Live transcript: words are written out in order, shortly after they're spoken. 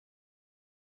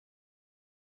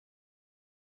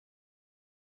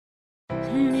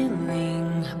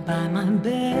Kneeling by my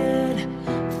bed,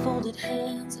 folded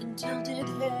hands and tilted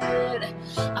head,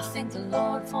 I thank the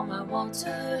Lord for my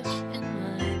water and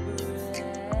my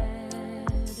bread.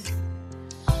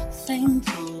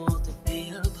 Thankful to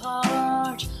be a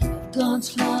part of God's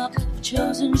flock of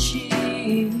chosen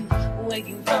sheep,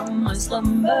 waking from my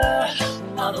slumber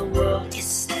while the world is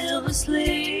still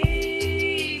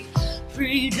asleep.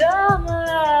 Freedom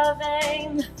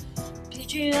loving,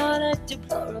 patriotic,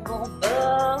 deplorable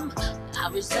bum. I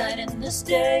reside in the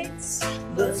States,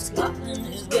 but Scotland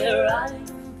is where I'm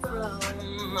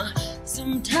from.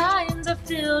 Sometimes I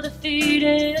feel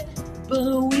defeated,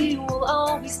 but we will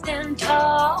always stand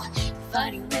tall.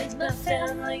 Fighting with my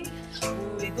family,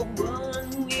 we go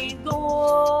on, we go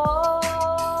on.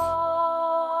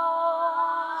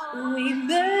 We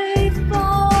may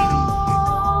fall,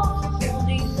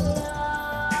 holding the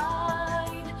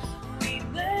line. We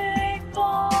may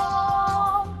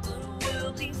fall, but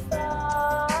we'll be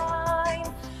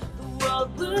fine. The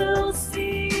world will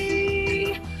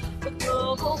see the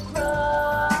global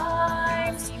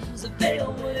crimes. The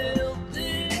veil will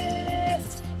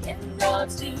lift in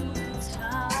God's due time.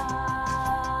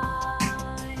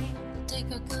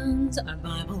 Take our guns, our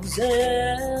Bibles,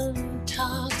 and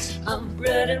talks of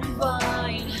bread and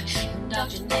wine.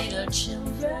 Indoctrinate our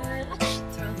children,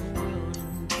 throw the world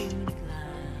into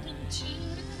decline.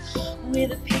 We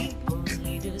the people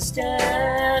need to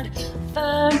stand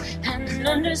firm and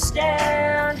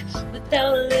understand.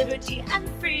 Without liberty and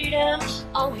freedom,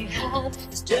 all we have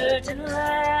is dirt and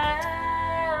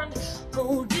land.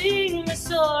 Holding the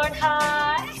sword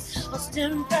high, I'll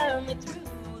stand firmly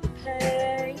through the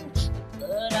pain. The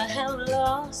blood I have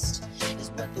lost is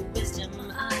worth the wisdom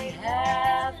I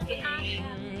have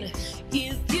gained.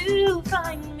 If you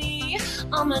find me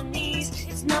on my knees,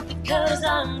 it's not because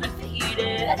I'm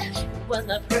defeated. It was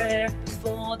my prayer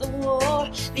before the war,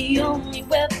 the only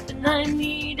weapon I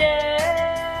needed.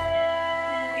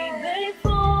 We may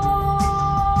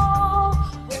fall,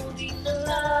 holding the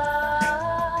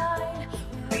line.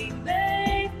 We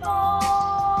may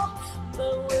fall,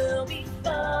 but we'll be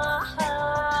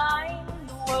fine.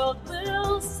 The world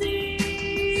will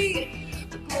see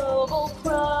the global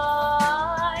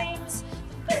crimes.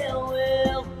 The veil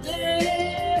will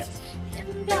lift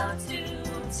in God's due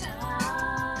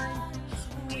time.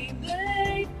 We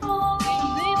may fall,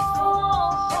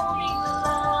 holding the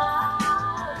line.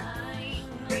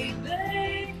 We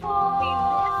may fall,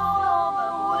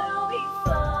 but we'll be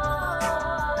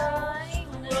fine.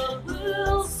 The world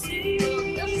will see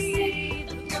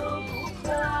the global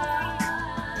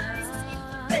crimes.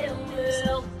 The veil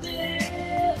will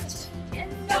lift in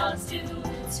God's due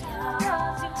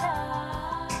time.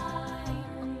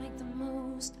 I'll make the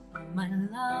most of my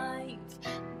life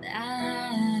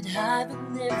that I've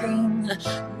been living.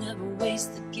 Never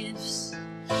waste the gifts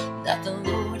that the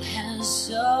Lord has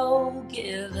so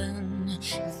given.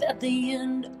 If at the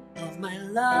end of my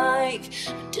life,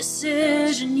 a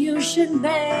decision you should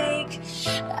make,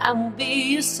 I will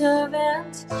be a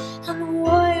servant and a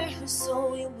warrior whose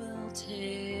soul you will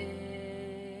take.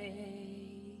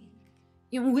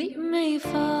 And we may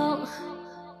fall,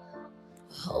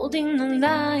 holding the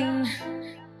line.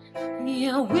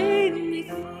 Yeah, we may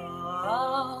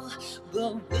fall,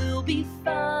 but we'll be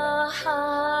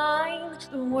fine.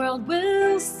 The world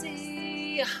will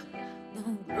see the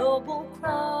global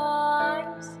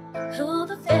crimes. Oh,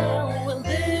 the veil will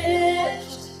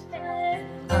lift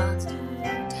in God's due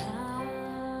time.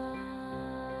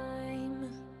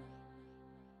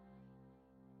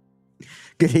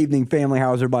 Good evening, family.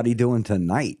 How's everybody doing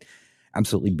tonight?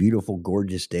 Absolutely beautiful,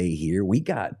 gorgeous day here. We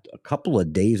got a couple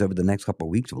of days over the next couple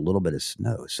of weeks of a little bit of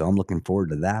snow, so I'm looking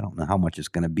forward to that. I don't know how much it's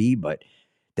going to be, but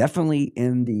definitely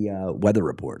in the weather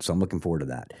report, so I'm looking forward to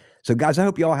that. So, guys, I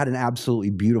hope you all had an absolutely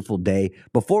beautiful day.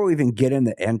 Before we even get in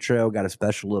the intro, got a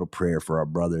special little prayer for our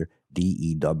brother,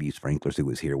 DEW Sprinklers, who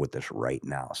is here with us right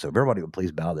now. So if everybody would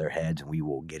please bow their heads, and we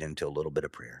will get into a little bit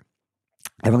of prayer.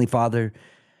 Heavenly Father,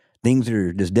 things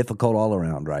are just difficult all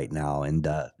around right now, and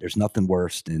there's nothing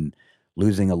worse than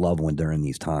losing a loved one during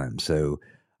these times. So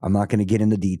I'm not going to get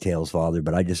into details, Father,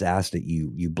 but I just ask that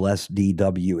you bless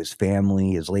DW, his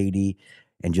family, his lady,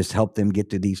 and just help them get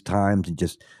through these times, and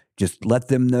just let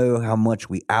them know how much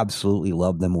we absolutely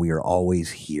love them. We are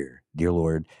always here, dear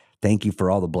Lord. Thank you for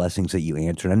all the blessings that you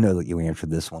answered. I know that you answered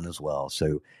this one as well.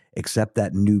 So accept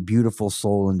that new beautiful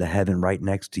soul into heaven right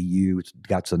next to you. It's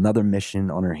got another mission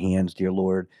on her hands, dear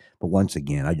Lord. But once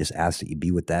again, I just ask that you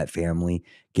be with that family,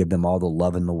 give them all the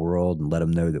love in the world, and let them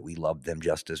know that we love them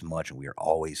just as much, and we are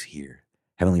always here.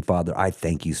 Heavenly Father, I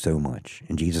thank you so much.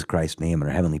 In Jesus Christ's name and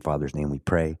our Heavenly Father's name we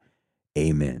pray.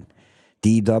 Amen.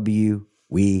 DW,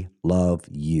 We love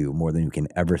you more than you can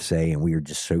ever say, and we are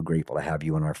just so grateful to have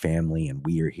you in our family, and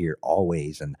we are here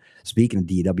always. And speaking of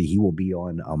DW, he will be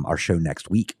on our show next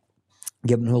week,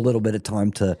 giving him a little bit of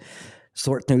time to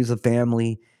sort through the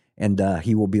family, and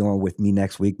he will be on with me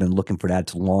next week. Been looking for that.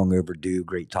 It's long overdue.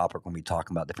 Great topic when we talk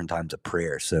about different times of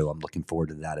prayer, so I'm looking forward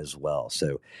to that as well.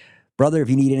 So, brother, if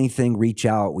you need anything, reach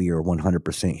out. We are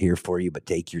 100% here for you, but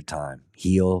take your time.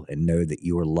 Heal and know that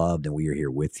you are loved, and we are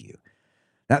here with you.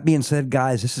 That being said,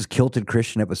 guys, this is Kilted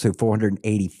Christian, episode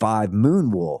 485,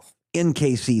 MoonWolf,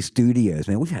 NKC Studios.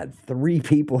 Man, we've had 3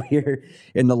 people here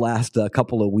in the last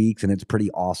couple of weeks, and it's pretty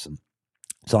awesome.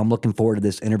 So I'm looking forward to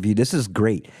this interview. This is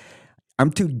great. I'm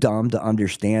too dumb to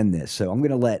understand this, so I'm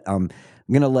gonna let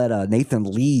Nathan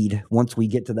lead once we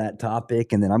get to that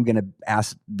topic, and then I'm gonna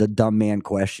ask the dumb man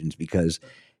questions because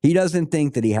he doesn't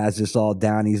think that he has this all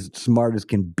down. He's smart as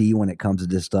can be when it comes to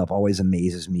this stuff. Always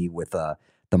amazes me with the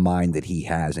mind that he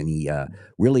has, and he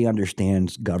really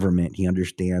understands government. He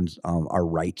understands our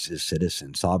rights as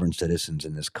citizens, sovereign citizens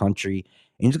in this country,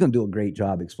 and he's going to do a great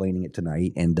job explaining it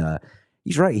tonight. And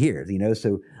he's right here,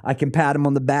 so I can pat him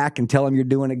on the back and tell him you're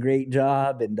doing a great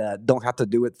job, and don't have to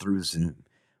do it through Zoom.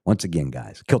 Once again,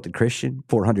 guys, Kilted Christian,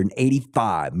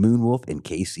 485, MoonWolf in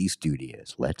KC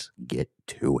Studios. Let's get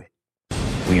to it.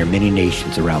 We are many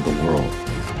nations around the world,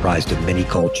 comprised of many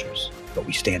cultures, but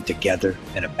we stand together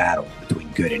in a battle between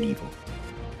good and evil.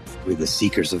 We're the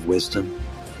seekers of wisdom,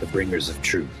 the bringers of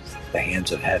truth, the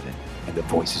hands of heaven, and the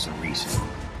voices of reason.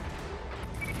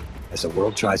 As the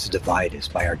world tries to divide us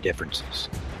by our differences,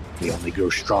 we only grow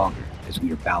stronger as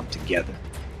we are bound together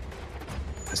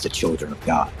as the children of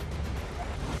God.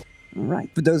 All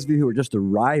right. For those of you who are just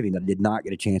arriving that did not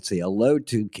get a chance to say hello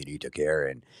to Kitty, to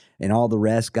Karen, and all the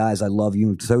rest, guys, I love you.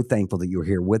 I'm so thankful that you're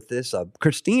here with us.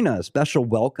 Christina, a special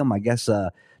welcome. I guess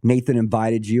Nathan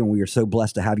invited you, and we are so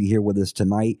blessed to have you here with us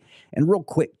tonight. And real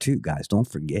quick, too, guys, don't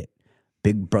forget,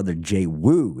 Big Brother Jay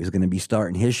Woo is going to be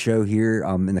starting his show here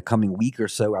in the coming week or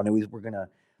so. I know we're going to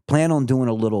plan on doing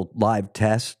a little live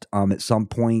test at some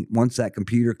point. Once that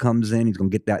computer comes in, he's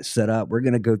going to get that set up. We're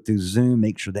going to go through Zoom,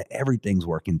 make sure that everything's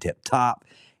working tip top.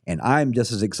 And I'm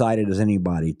just as excited as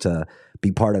anybody to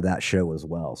be part of that show as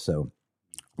well. So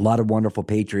a lot of wonderful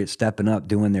patriots stepping up,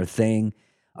 doing their thing,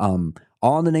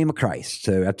 all in the name of Christ.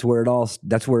 So that's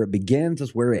where it begins.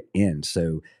 That's where it ends.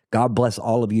 So God bless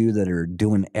all of you that are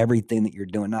doing everything that you're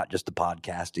doing, not just the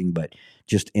podcasting, but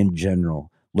just in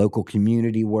general. Local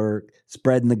community work,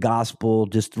 spreading the gospel,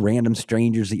 just random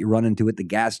strangers that you run into at the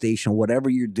gas station, whatever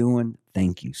you're doing.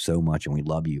 Thank you so much, and we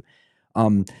love you.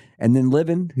 And then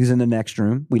Livin, who's in the next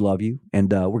room, we love you,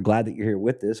 and we're glad that you're here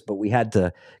with us. But we had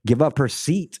to give up her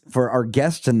seat for our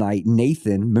guest tonight,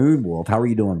 Nathan MoonWolf. How are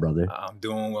you doing, brother? I'm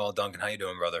doing well, Duncan. How you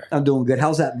doing, brother? I'm doing good.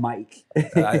 How's that mic?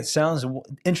 It sounds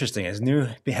interesting. It's new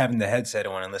having the headset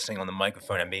on and listening on the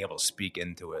microphone and being able to speak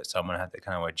into it. So I'm gonna have to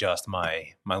kind of adjust my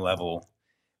level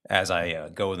as I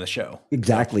go in the show.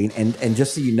 Exactly. And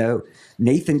just so you know,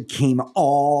 Nathan came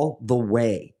all the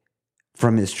way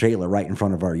from his trailer right in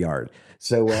front of our yard.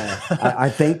 So I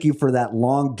thank you for that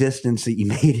long distance that you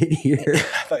made it here. I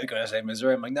thought you were going to say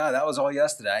Missouri. I'm like, no, that was all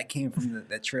yesterday. I came from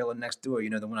that trailer next door,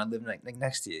 the one I live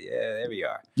next to you. Yeah, there we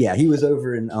are. Yeah, he was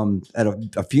over in at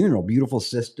a funeral. Beautiful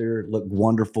sister, looked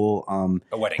wonderful.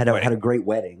 A wedding. Had a great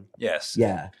wedding. Yes.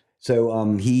 Yeah.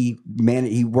 So he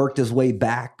worked his way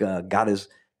back, got his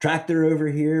tractor over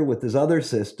here with his other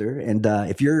sister. And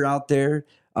if you're out there,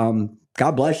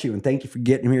 God bless you and thank you for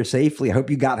getting him here safely. I hope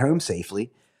you got home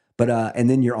safely. But and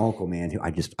then your uncle, man, who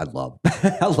I love.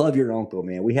 I love your uncle,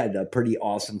 man. We had a pretty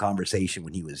awesome conversation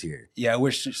when he was here. Yeah, I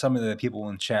wish some of the people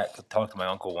in chat could talk to my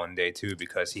uncle one day too,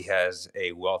 because he has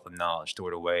a wealth of knowledge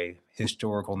stored away,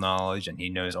 historical knowledge, and he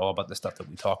knows all about the stuff that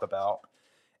we talk about.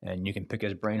 And you can pick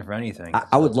his brain for anything.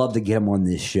 I would love to get him on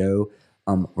this show.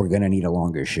 We're gonna need a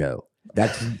longer show.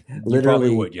 That's literally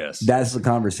probably would, yes. That's the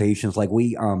conversations. Like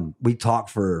we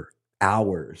talked for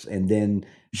hours, and then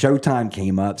showtime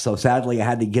came up. So sadly, I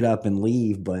had to get up and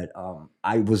leave. But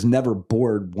I was never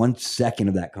bored 1 second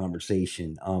of that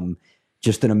conversation.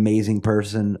 Just an amazing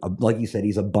person. Like you said,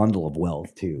 he's a bundle of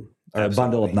wealth too, or a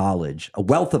bundle of knowledge, a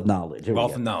wealth of knowledge.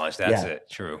 Wealth of knowledge. That's it.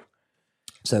 True.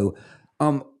 So,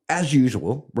 as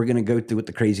usual, we're going to go through with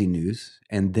the crazy news,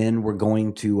 and then we're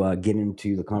going to get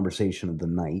into the conversation of the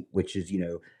night, which is,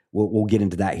 we'll get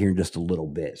into that here in just a little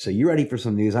bit. So you ready for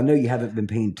some news? I know you haven't been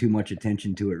paying too much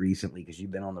attention to it recently because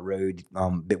you've been on the road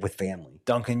bit with family.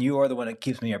 Duncan, you are the one that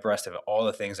keeps me abreast of all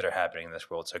the things that are happening in this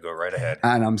world, so go right ahead.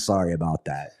 And I'm sorry about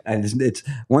that. And it's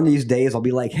one of these days I'll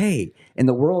be like, hey, and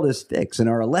the world is fixed, and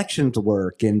our elections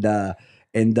work, and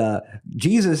And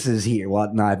Jesus is here.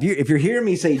 Well, now if you're hearing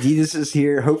me say Jesus is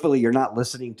here, hopefully you're not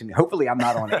listening to me. Hopefully I'm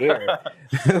not on air.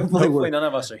 Hopefully none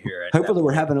of us are here. Hopefully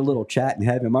we're having a little chat in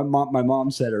heaven. My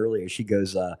mom said earlier, she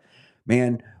goes,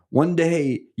 man, one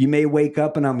day you may wake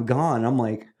up and I'm gone. I'm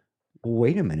like, well,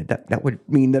 wait a minute. That would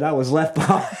mean that I was left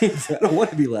behind. I don't want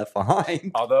to be left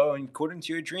behind. Although, according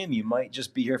to your dream, you might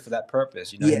just be here for that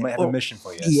purpose. You might have a mission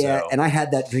for you. Yeah, so. and I had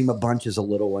that dream a bunch as a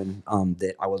little one,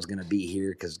 that I was going to be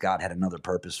here because God had another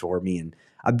purpose for me. And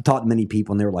I've taught many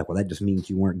people, and they were like, well, that just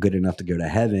means you weren't good enough to go to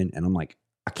heaven. And I'm like,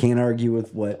 I can't argue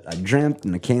with what I dreamt,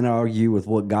 and I can't argue with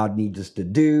what God needs us to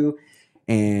do.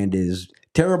 And as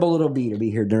terrible it'll be to be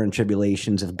here during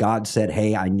tribulations, if God said,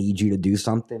 hey, I need you to do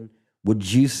something,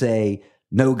 would you say,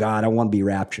 no, God, I want to be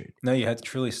raptured? No, you have to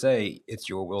truly say, it's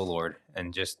your will, Lord,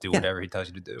 and just do whatever he tells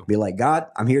you to do. Be like, God,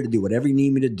 I'm here to do whatever you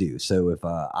need me to do. So if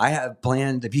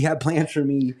if you have plans for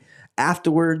me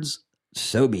afterwards,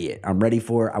 so be it. I'm ready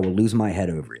for it. I will lose my head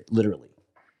over it. Literally.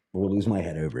 I will lose my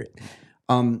head over it.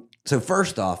 So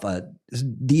first off,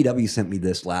 DW sent me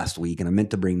this last week, and I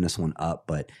meant to bring this one up,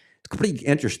 but it's pretty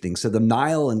interesting. So the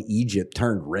Nile in Egypt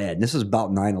turned red. And this is about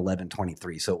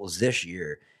 9/11/23. So it was this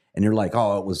year. And they're like,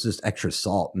 oh, it was just extra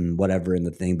salt and whatever in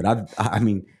the thing. But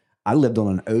I lived on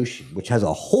an ocean, which has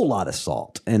a whole lot of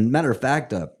salt. And matter of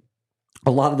fact, a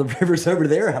lot of the rivers over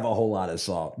there have a whole lot of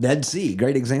salt. Dead Sea,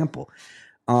 great example.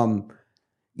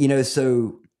 It's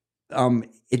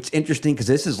interesting because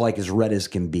this is like as red as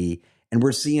can be. And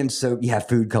we're seeing,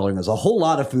 food coloring. There's a whole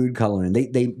lot of food coloring.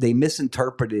 They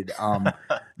misinterpreted.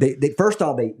 First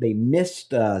off, they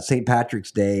missed St.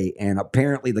 Patrick's Day, and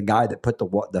apparently the guy that put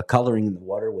the coloring in the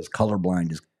water was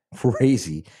colorblind. Is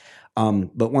crazy.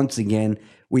 But once again,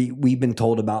 we've been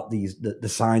told about the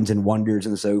signs and wonders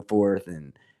and so forth,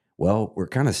 and well, we're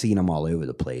kind of seeing them all over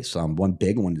the place. One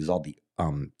big one is all the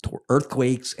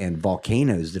earthquakes and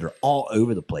volcanoes that are all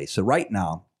over the place. So right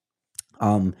now,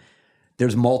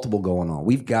 there's multiple going on.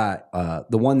 We've got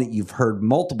the one that you've heard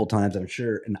multiple times, I'm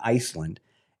sure, in Iceland,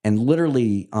 and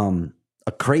literally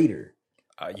a crater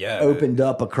opened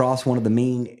up across one of the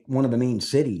main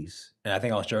cities. And I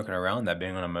think I was joking around that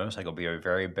being on a motorcycle would be a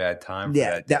very bad time.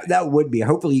 Yeah, that would be.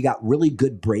 Hopefully you got really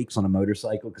good brakes on a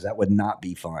motorcycle because that would not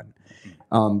be fun.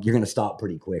 You're going to stop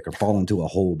pretty quick or fall into a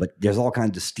hole, but there's all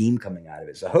kinds of steam coming out of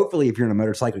it. So hopefully if you're in a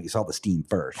motorcycle, you saw the steam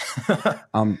first.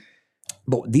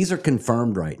 But these are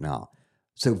confirmed right now.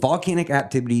 So volcanic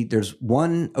activity, there's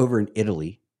one over in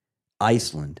Italy,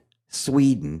 Iceland,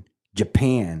 Sweden,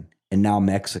 Japan, and now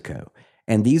Mexico.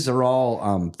 And these are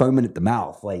all foaming at the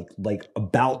mouth, like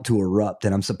about to erupt.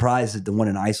 And I'm surprised that the one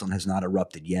in Iceland has not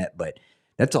erupted yet. But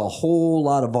that's a whole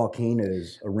lot of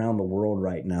volcanoes around the world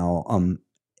right now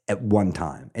at one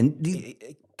time. And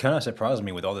it kind of surprised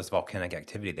me with all this volcanic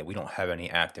activity that we don't have any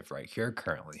active right here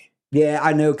currently. Yeah,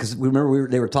 I know, because remember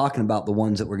they were talking about the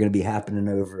ones that were going to be happening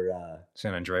over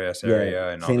San Andreas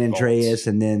area, and San Andreas,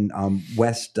 and then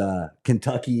West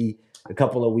Kentucky a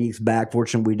couple of weeks back.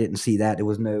 Fortunately, we didn't see that. There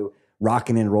was no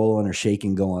rocking and rolling or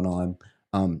shaking going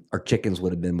on. Our chickens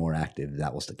would have been more active if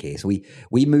that was the case. We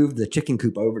moved the chicken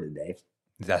coop over today.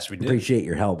 Yes, we did. Appreciate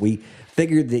your help. We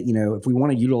figured that, if we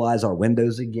want to utilize our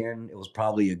windows again, it was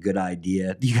probably a good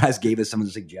idea. You guys gave us some of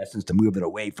the suggestions to move it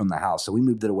away from the house. So we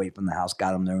moved it away from the house,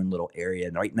 got them their own little area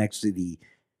right next to the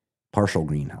partial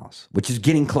greenhouse, which is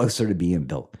getting closer to being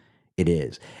built. It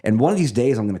is. And one of these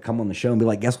days I'm going to come on the show and be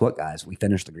like, guess what, guys? We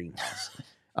finished the greenhouse.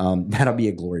 That'll be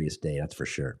a glorious day. That's for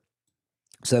sure.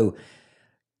 So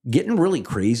getting really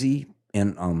crazy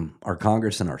in our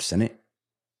Congress and our Senate.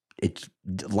 It's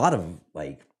a lot of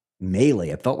like melee.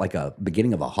 It felt like a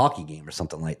beginning of a hockey game or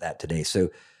something like that today.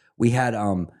 So we had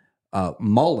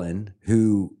Mullen,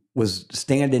 who was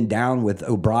standing down with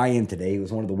O'Brien today. He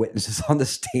was one of the witnesses on the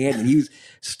stand, and he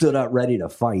stood up ready to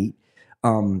fight.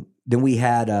 Then we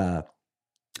had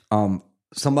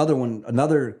some other one,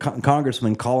 another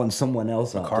congressman calling someone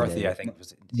else out McCarthy, today. I think.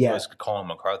 He was calling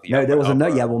McCarthy. No, there was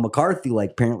another. Yeah, well, McCarthy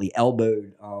apparently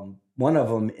elbowed one of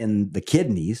them in the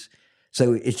kidneys.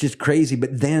 So it's just crazy.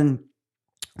 But then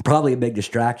probably a big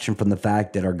distraction from the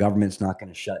fact that our government's not going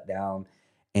to shut down.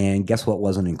 And guess what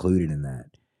wasn't included in that?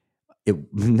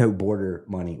 No border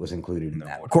money was included in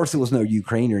that. Of course, there was no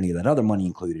Ukraine or any of that other money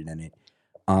included in it.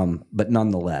 But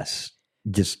nonetheless,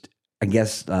 just, I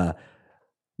guess,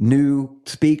 new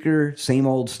speaker, same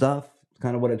old stuff,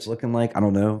 kind of what it's looking like. I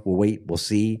don't know. We'll wait. We'll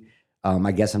see.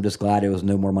 I guess I'm just glad there was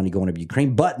no more money going to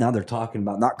Ukraine. But now they're talking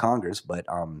about, not Congress, but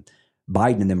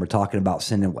Biden and them are talking about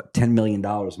sending $10 million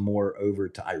more over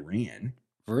to Iran.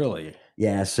 Really?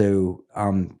 Yeah. So,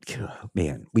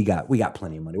 man, we got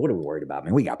plenty of money. What are we worried about,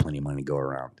 man? We got plenty of money to go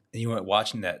around. And you weren't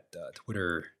watching that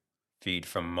Twitter feed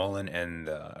from Mullen and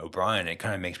O'Brien, it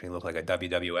kind of makes me look like a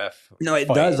WWF. No, it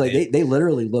fight. does. Like they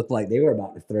literally look like they were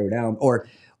about to throw down, or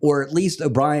at least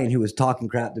O'Brien, who was talking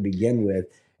crap to begin with,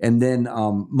 and then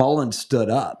Mullen stood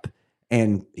up,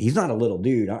 and he's not a little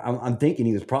dude. I'm thinking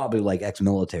he was probably like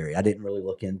ex-military. I didn't really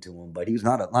look into him, but he was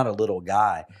not a little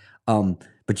guy.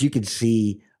 But you could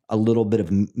see a little bit of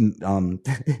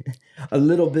a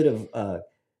little bit of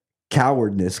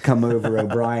cowardness come over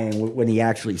O'Brien when he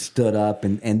actually stood up,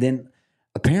 and then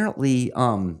apparently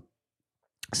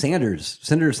Senator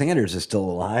Sanders is still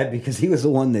alive because he was the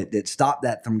one that stopped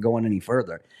that from going any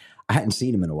further. I hadn't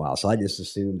seen him in a while, so I just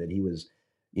assumed that he was,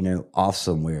 off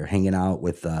somewhere hanging out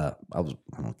with. I was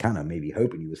kind of maybe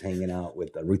hoping he was hanging out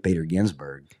with Ruth Bader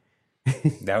Ginsburg.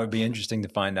 That would be interesting to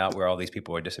find out where all these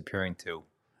people are disappearing to.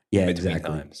 Yeah,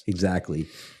 exactly.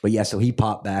 But yeah, so he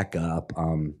popped back up.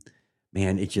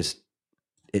 Man,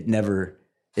 it never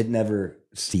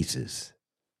ceases.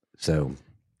 So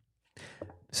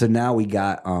now we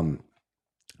got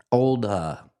old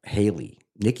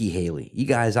Nikki Haley. You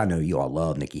guys, I know you all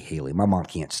love Nikki Haley. My mom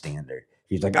can't stand her.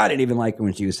 She's like, I didn't even like her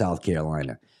when she was South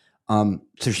Carolina.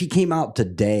 So she came out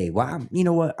today. Well, you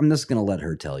know what? I'm just going to let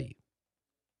her tell you.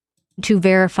 To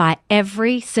verify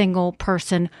every single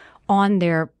person on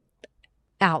their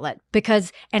outlet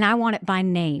and I want it by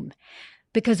name.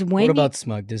 Because when what about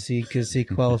Smug? Does he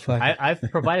qualify? I've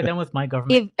provided them with my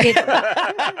government. If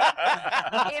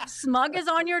Smug is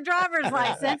on your driver's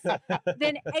license,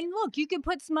 then and look, you can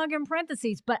put Smug in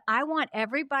parentheses, but I want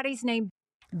everybody's name.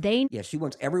 She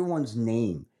wants everyone's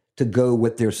name to go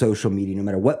with their social media, no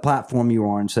matter what platform you're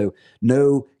on. So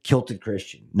no Kilted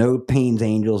Christian, no Payne's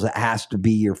Angels. It has to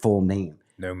be your full name.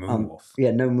 No MoonWolf.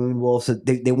 No MoonWolf. So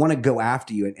they want to go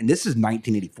after you. And this is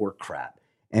 1984 crap.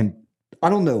 And I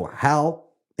don't know how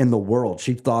in the world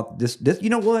she thought this, you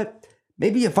know what?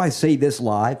 Maybe if I say this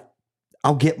live,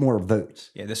 I'll get more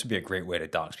votes. Yeah, this would be a great way to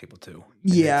dox people too.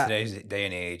 Yeah. In today's day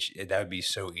and age, that would be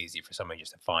so easy for somebody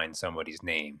just to find somebody's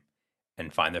name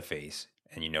and find their face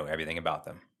and everything about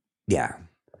them. Yeah.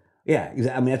 Yeah.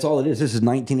 I mean, that's all it is. This is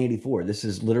 1984. This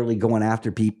is literally going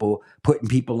after people, putting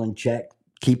people in check,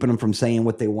 keeping them from saying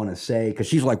what they want to say. Because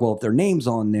she's like, well, if their name's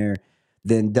on there,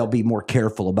 then they'll be more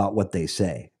careful about what they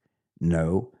say.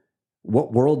 No.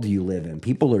 What world do you live in?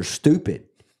 People are stupid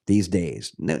these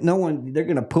days. No one, they're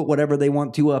going to put whatever they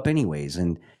want to up anyways.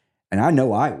 And I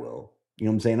know I will. You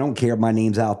know what I'm saying? I don't care if my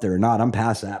name's out there or not. I'm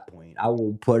past that point. I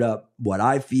will put up what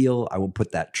I feel. I will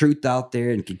put that truth out there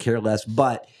and could care less.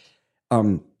 But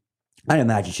I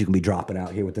imagine she's going to be dropping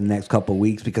out here within the next couple of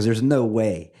weeks because there's no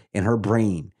way in her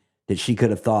brain that she could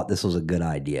have thought this was a good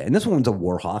idea. And this one's a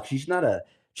war hawk. She's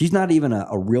not even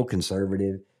a real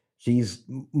conservative. She's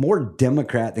more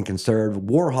Democrat than conservative.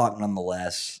 War hawk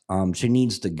nonetheless. She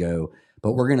needs to go.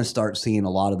 But we're going to start seeing a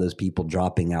lot of those people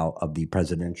dropping out of the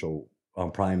presidential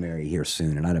primary here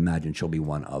soon. And I'd imagine she'll be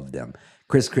one of them.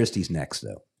 Chris Christie's next,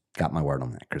 though. Got my word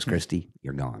on that. Chris Christie,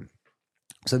 you're gone.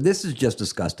 So this is just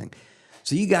disgusting.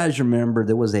 So you guys remember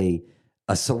there was a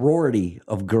sorority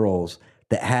of girls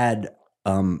that had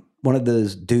one of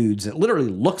those dudes that literally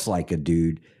looks like a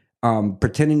dude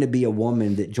pretending to be a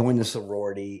woman that joined the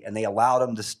sorority, and they allowed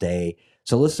him to stay.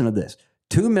 So listen to this.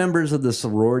 2 members of the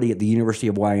sorority at the University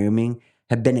of Wyoming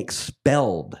have been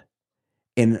expelled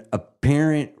in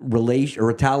apparent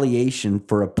retaliation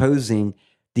for opposing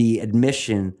the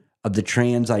admission of the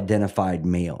trans-identified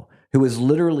male who was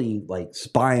literally like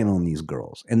spying on these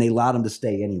girls, and they allowed him to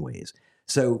stay anyways.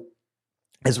 So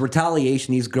as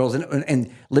retaliation, these girls,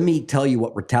 and let me tell you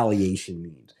what retaliation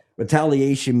means.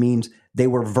 Retaliation means they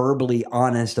were verbally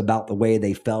honest about the way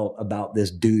they felt about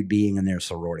this dude being in their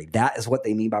sorority. That is what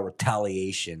they mean by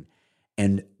retaliation.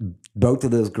 And both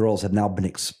of those girls have now been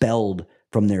expelled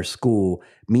from their school.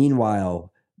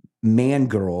 Meanwhile, man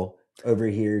girl over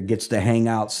here gets to hang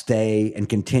out, stay, and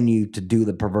continue to do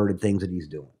the perverted things that he's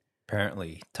doing.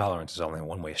 Apparently, tolerance is only a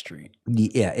one-way street.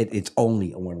 Yeah, it's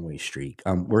only a one-way street.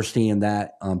 We're seeing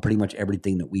that pretty much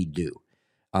everything that we do.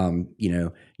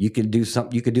 You can do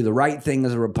something. You could do the right thing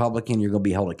as a Republican. You're going to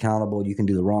be held accountable. You can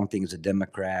do the wrong thing as a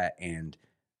Democrat, and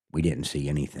we didn't see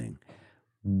anything,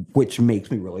 which makes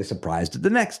me really surprised at the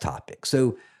next topic.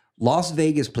 So, Las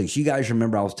Vegas police. You guys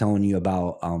remember I was telling you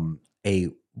about a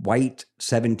white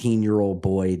 17-year-old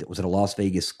boy that was at a Las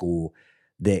Vegas school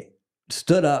that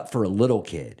stood up for a little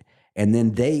kid. And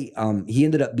then he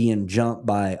ended up being jumped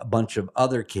by a bunch of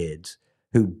other kids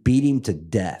who beat him to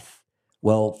death.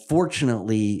 Well,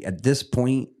 fortunately, at this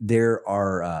point, there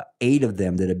are 8 of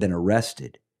them that have been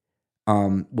arrested.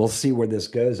 We'll see where this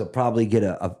goes. They'll probably get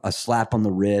a slap on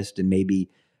the wrist and maybe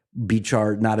be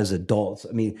charged, not as adults.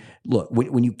 I mean, look,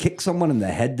 when you kick someone in the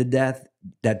head to death,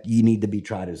 that you need to be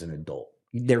tried as an adult.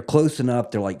 They're close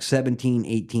enough. They're like 17,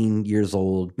 18 years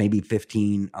old, maybe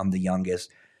 15. I'm the youngest.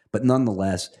 But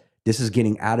nonetheless, this is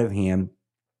getting out of hand.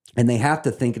 And they have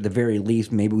to think at the very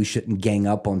least, maybe we shouldn't gang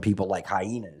up on people like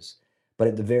hyenas. But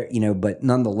at the very, but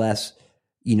nonetheless,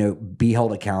 be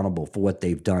held accountable for what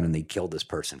they've done. And they killed this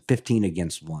person. 15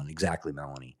 against 1. Exactly,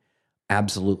 Melanie.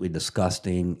 Absolutely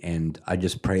disgusting. And I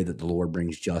just pray that the Lord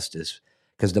brings justice.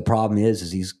 Because the problem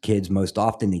is these kids, most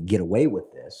often they get away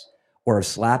with this or a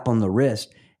slap on the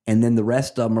wrist. And then the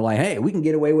rest of them are like, hey, we can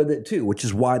get away with it too, which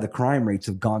is why the crime rates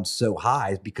have gone so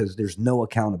high, is because there's no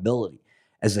accountability.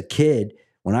 As a kid,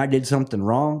 when I did something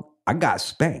wrong, I got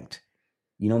spanked.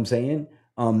 You know what I'm saying?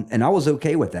 And I was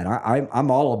okay with that. I'm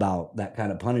all about that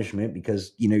kind of punishment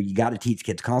because, you got to teach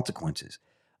kids consequences.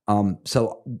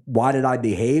 So why did I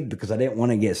behave? Because I didn't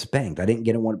want to get spanked. I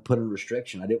didn't want to put in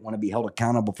restriction. I didn't want to be held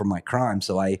accountable for my crime.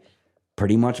 So I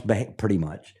pretty much behaved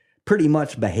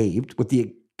with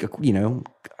the,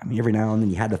 every now and then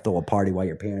you had to throw a party while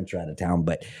your parents were out of town,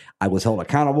 but I was held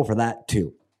accountable for that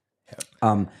too.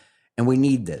 And we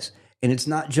need this. And it's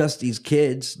not just these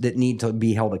kids that need to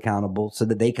be held accountable so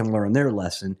that they can learn their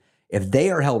lesson. If they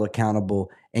are held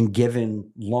accountable and given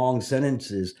long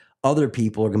sentences, other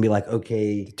people are going to be like,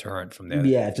 okay. Deterrent from that.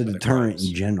 Yeah, it's a deterrent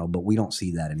in general, but we don't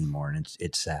see that anymore, and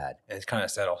it's sad. And it's kind of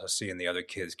sad also seeing the other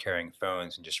kids carrying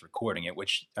phones and just recording it,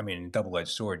 which, double-edged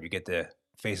sword. You get the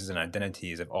faces and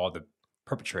identities of all the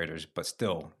perpetrators, but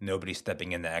still nobody's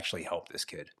stepping in to actually help this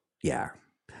kid. Yeah.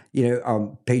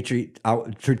 Truth Patriot, I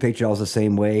was the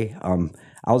same way.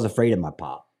 I was afraid of my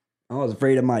pop. I was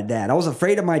afraid of my dad. I was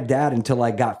afraid of my dad until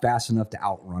I got fast enough to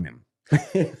outrun him.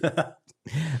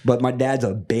 But my dad's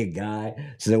a big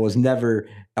guy, so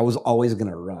I was always going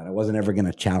to run. I wasn't ever going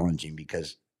to challenge him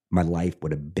because my life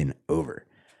would have been over.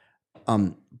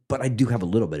 But I do have a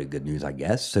little bit of good news, I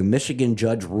guess. So Michigan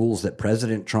judge rules that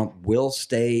President Trump will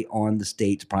stay on the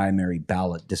state's primary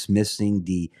ballot, dismissing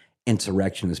the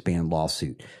insurrectionist ban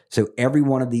lawsuit. So every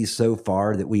one of these so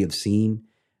far that we have seen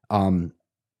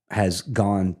has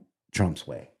gone Trump's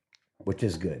way, which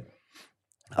is good.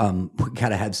 We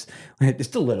gotta have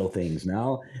just the little things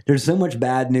now. There's so much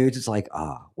bad news. It's like,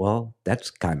 well,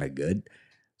 that's kind of good.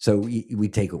 So we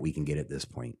take what we can get at this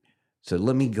point. So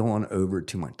let me go on over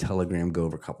to my Telegram, go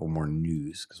over a couple more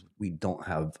news because we don't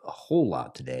have a whole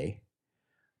lot today.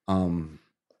 I'm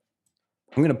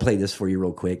going to play this for you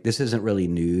real quick. This isn't really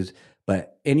news,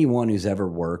 but anyone who's ever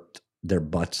worked their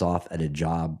butts off at a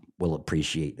job will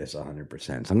appreciate this 100%.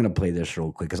 So I'm going to play this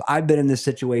real quick because I've been in this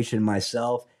situation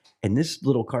myself. And this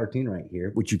little cartoon right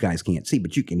here, which you guys can't see,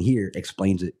 but you can hear,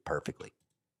 explains it perfectly.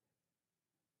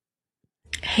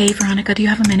 Hey, Veronica, do you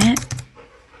have a minute?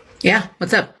 Yeah,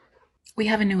 what's up? We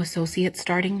have a new associate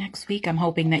starting next week. I'm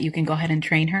hoping that you can go ahead and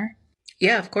train her.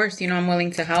 Yeah, of course. I'm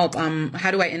willing to help. How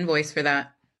do I invoice for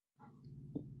that?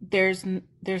 There's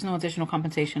no additional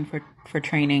compensation for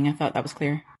training. I thought that was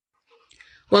clear.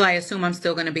 Well, I assume I'm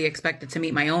still going to be expected to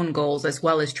meet my own goals as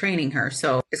well as training her.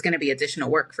 So it's going to be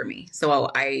additional work for me. So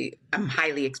I'm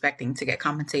highly expecting to get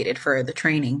compensated for the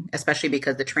training, especially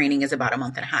because the training is about a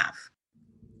month and a half.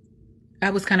 I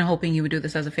was kind of hoping you would do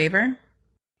this as a favor.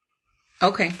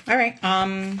 Okay. All right.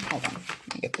 Hold on.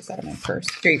 Let me get this out of my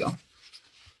purse. Here you go.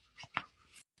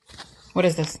 What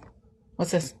is this?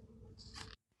 What's this?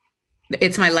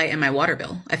 It's my light and my water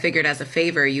bill. I figured as a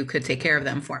favor, you could take care of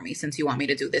them for me since you want me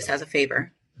to do this as a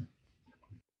favor.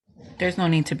 There's no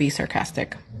need to be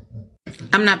sarcastic.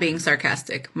 I'm not being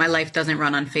sarcastic. My life doesn't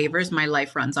run on favors. My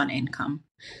life runs on income.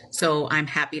 So I'm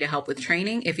happy to help with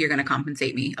training if you're going to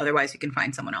compensate me. Otherwise, you can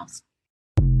find someone else.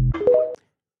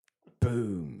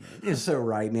 Boom. You're so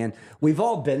right, man. We've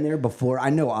all been there before.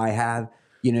 I know I have.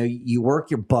 You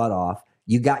work your butt off.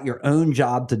 You got your own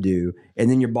job to do. And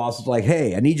then your boss is like,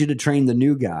 hey, I need you to train the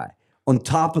new guy on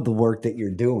top of the work that you're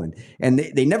doing. And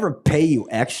they never pay you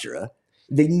extra.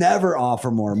 They never offer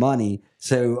more money.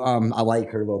 So I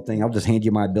like her little thing. I'll just hand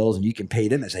you my bills and you can pay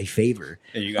them as a favor.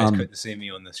 Yeah, you guys couldn't see me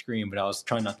on the screen, but I was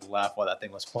trying not to laugh while that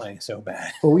thing was playing so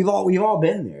bad. Well, we've all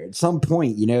been there at some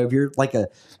point. If you're like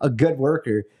a good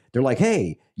worker, they're like,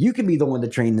 hey, you can be the one to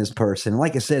train this person. And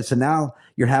like I said, so now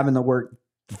you're having to work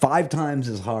 5 times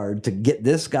as hard to get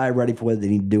this guy ready for what they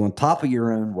need to do on top of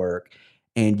your own work.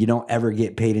 And you don't ever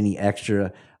get paid any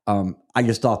extra. I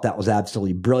just thought that was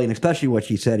absolutely brilliant, especially what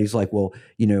she said. He's like, well,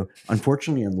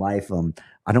 unfortunately in life,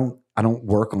 I don't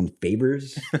work on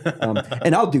favors.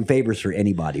 And I'll do favors for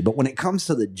anybody. But when it comes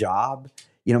to the job,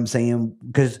 you know what I'm saying?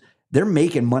 Because they're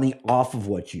making money off of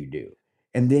what you do.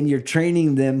 And then you're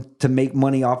training them to make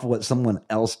money off of what someone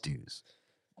else does.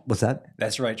 What's that?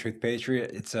 That's right, Truth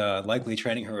Patriot. It's likely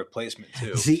training her replacement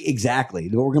too. See, exactly.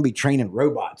 We're going to be training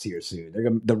robots here soon.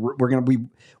 We're going to be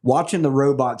watching the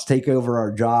robots take over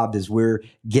our job as we're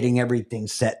getting everything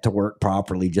set to work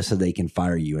properly, just so they can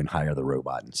fire you and hire the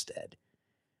robot instead.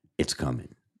 It's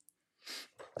coming.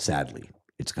 Sadly,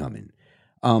 it's coming.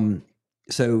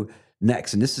 So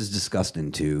next, and this is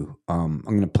disgusting too. I'm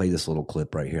going to play this little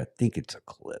clip right here. I think it's a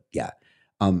clip. Yeah.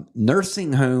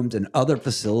 Nursing homes and other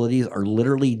facilities are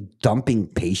literally dumping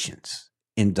patients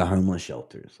into homeless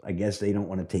shelters. I guess they don't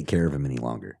want to take care of them any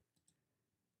longer.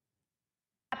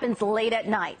 Happens late at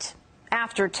night,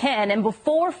 after 10 and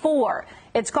before 4.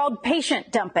 It's called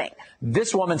patient dumping.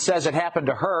 This woman says it happened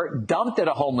to her, dumped at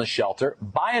a homeless shelter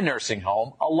by a nursing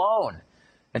home alone.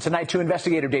 And tonight, 2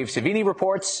 investigator Dave Savini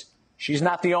reports she's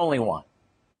not the only one.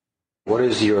 What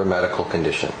is your medical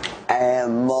condition? I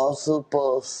have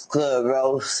multiple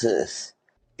sclerosis.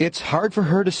 It's hard for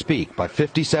her to speak, but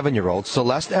 57-year-old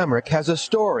Celeste Emmerich has a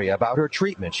story about her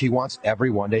treatment she wants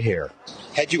everyone to hear.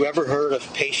 Had you ever heard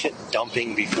of patient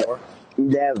dumping before?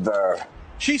 Never.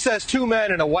 She says 2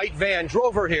 men in a white van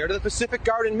drove her here to the Pacific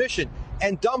Garden Mission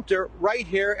and dumped her right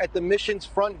here at the mission's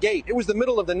front gate. It was the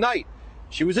middle of the night.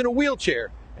 She was in a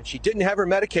wheelchair, and she didn't have her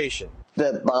medication.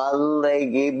 The bottle they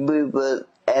gave me was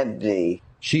empty.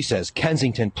 She says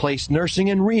Kensington Place Nursing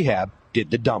and Rehab did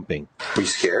the dumping. Were you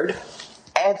scared?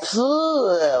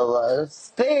 Absolutely, I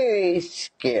was very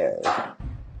scared.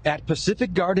 At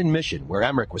Pacific Garden Mission, where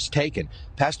Emmerich was taken,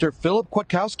 Pastor Philip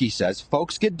Kwiatkowski says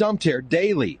folks get dumped here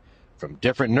daily from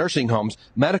different nursing homes,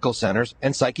 medical centers,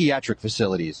 and psychiatric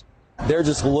facilities. They're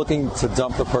just looking to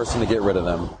dump the person to get rid of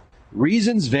them.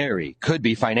 Reasons vary. Could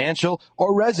be financial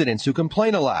or residents who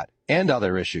complain a lot and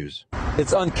other issues.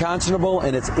 It's unconscionable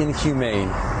and it's inhumane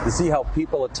to see how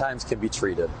people at times can be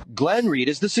treated. Glenn Reed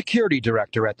is the security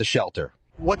director at the shelter.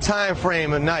 What time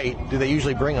frame of night do they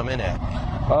usually bring them in at?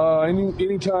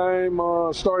 Anytime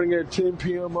starting at 10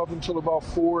 p.m. up until about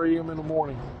 4 a.m. in the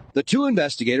morning. The 2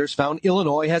 investigators found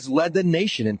Illinois has led the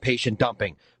nation in patient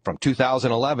dumping. From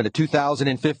 2011 to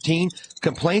 2015,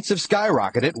 complaints have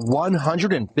skyrocketed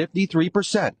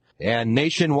 153%. And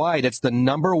nationwide, it's the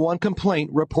 #1 complaint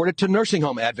reported to nursing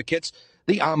home advocates,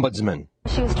 the Ombudsman.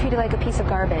 She was treated like a piece of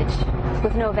garbage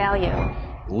with no value.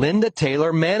 Linda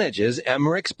Taylor manages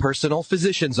Emmerich's personal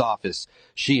physician's office.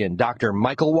 She and Dr.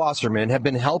 Michael Wasserman have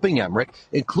been helping Emmerich,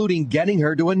 including getting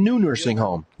her to a new nursing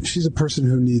home. She's a person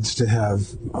who needs to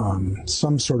have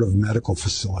some sort of medical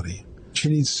facility. She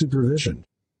needs supervision.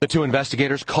 The 2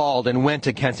 investigators called and went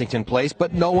to Kensington Place,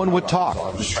 but no one would talk.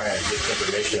 I'm just trying to get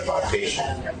information about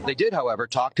patients. They did, however,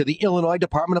 talk to the Illinois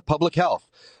Department of Public Health.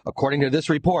 According to this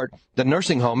report, the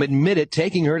nursing home admitted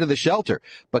taking her to the shelter,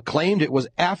 but claimed it was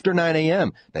after 9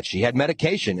 a.m., that she had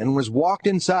medication and was walked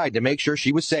inside to make sure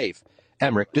she was safe.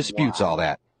 Emmerich disputes all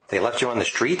that. They left you on the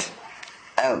street?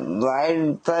 Right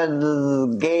in front of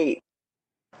the gate.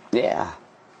 Yeah.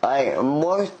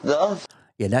 More stuff.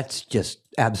 Yeah, that's just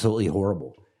absolutely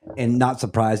horrible and not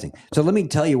surprising. So let me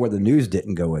tell you where the news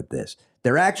didn't go with this.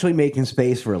 They're actually making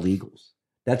space for illegals.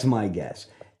 That's my guess.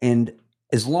 And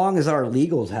as long as our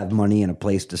illegals have money and a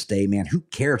place to stay, man, who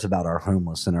cares about our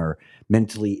homeless and our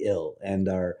mentally ill and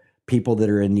our people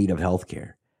that are in need of health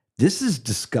care? This is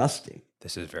disgusting.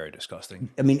 This is very disgusting.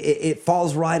 I mean, it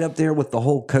falls right up there with the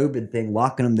whole COVID thing,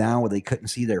 locking them down where they couldn't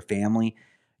see their family.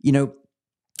 You know,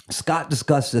 Scott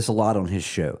discussed this a lot on his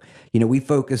show. You know, we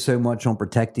focus so much on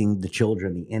protecting the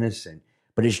children, the innocent,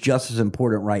 but it's just as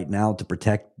important right now to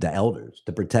protect the elders,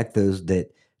 to protect those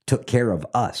that took care of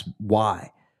us.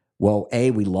 Why? Well,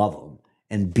 A, we love them,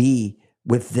 and B,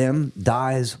 with them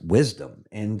dies wisdom.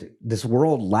 And this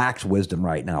world lacks wisdom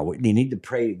right now. We need to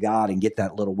pray to God and get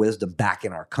that little wisdom back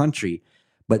in our country.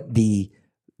 But the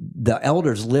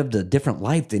elders lived a different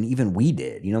life than even we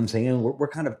did. You know what I'm saying? We're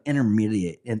kind of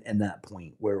intermediate in that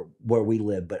point where we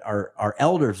live. But our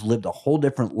elders lived a whole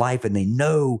different life, and they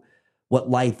know what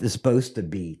life is supposed to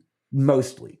be,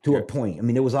 mostly, to a point. I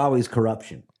mean, it was always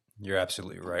corruption. You're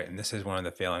absolutely right. And this is one of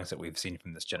the failings that we've seen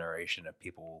from this generation of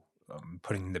people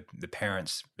putting the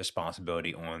parents'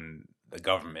 responsibility on the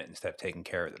government instead of taking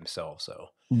care of themselves. So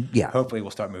yeah, hopefully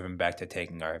we'll start moving back to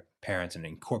taking our parents and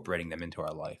incorporating them into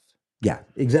our life. Yeah,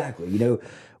 exactly. You know,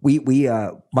 we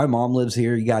my mom lives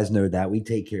here. You guys know that. We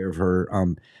take care of her.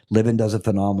 Livin does a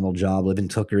phenomenal job. Livin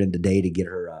took her in today to get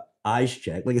her eyes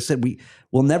checked. Like I said,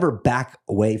 we'll never back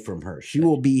away from her. She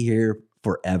will be here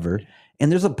forever.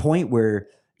 And there's a point where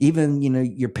even, you know,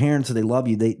 your parents, if they love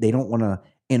you, they don't want to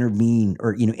intervene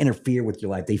or, you know, interfere with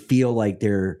your life. They feel like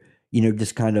they're, you know,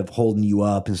 just kind of holding you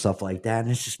up and stuff like that.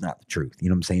 And it's just not the truth. You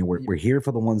know what I'm saying? We're here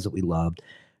for the ones that we loved.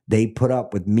 They put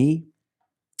up with me.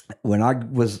 when I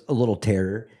was a little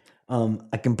terror,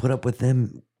 I can put up with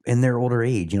them in their older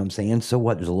age. You know what I'm saying? So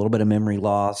what? There's a little bit of memory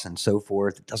loss and so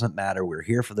forth. It doesn't matter. We're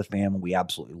here for the family. We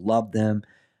absolutely love them.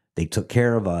 They took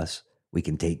care of us. We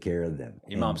can take care of them.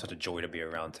 Your mom's such a joy to be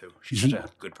around too. She's such a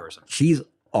good person. She's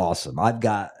awesome.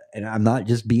 And I'm not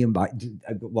just being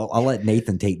well, I'll let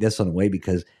Nathan take this one away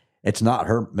because it's not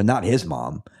her, but not his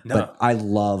mom. No. But I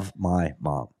love my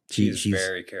mom. She's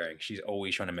very caring. She's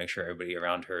always trying to make sure everybody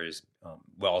around her is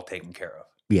well taken care of.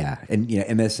 Yeah. And,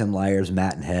 MSM Liars,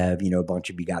 Matt and Hev, a bunch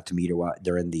of you got to meet her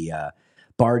during the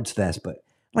Bards Fest. But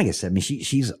like I said, I mean,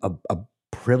 she's a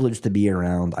privilege to be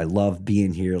around. I love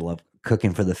being here. Love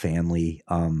cooking for the family.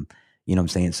 You know what I'm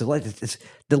saying? So like, it's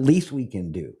the least we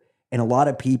can do. And a lot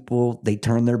of people, they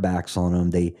turn their backs on them.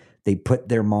 They put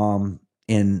their mom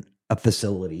in a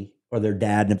facility or their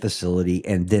dad in a facility.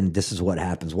 And then this is what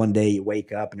happens. One day you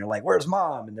wake up and you're like, where's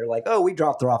mom? And they're like, oh, we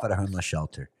dropped her off at a homeless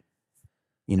shelter.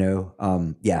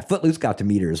 Footloose got to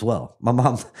meet her as well. My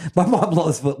mom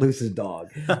loves Footloose's dog.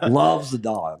 Loves the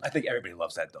dog. I think everybody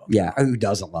loves that dog. Yeah. Who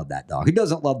doesn't love that dog? Who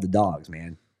doesn't love the dogs,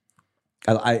 man?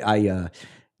 Yeah,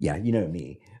 you know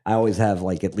me. I always have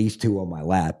like at least 2 on my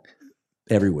lap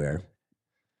everywhere.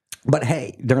 But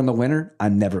hey, during the winter,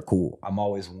 I'm never cool. I'm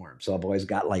always warm. So I've always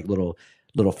got like little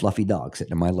fluffy dogs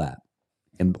sitting in my lap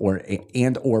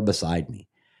or beside me.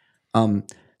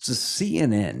 So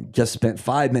CNN just spent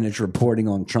 5 minutes reporting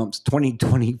on Trump's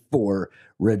 2024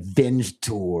 revenge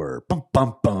tour. Bum,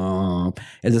 bum, bum.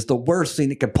 And it's the worst thing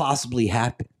that could possibly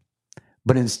happen.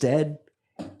 But instead,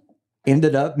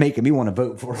 ended up making me want to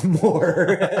vote for him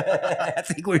more. I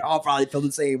think we all probably feel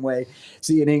the same way.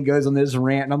 CNN goes on this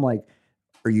rant, and I'm like,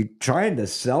 are you trying to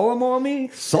sell them on me?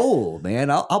 Sold,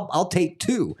 man. I'll take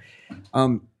 2.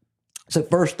 So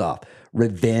first off,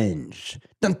 revenge.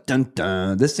 Dun, dun,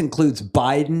 dun. This includes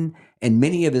Biden and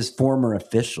many of his former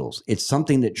officials. It's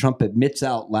something that Trump admits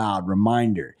out loud.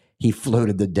 Reminder, he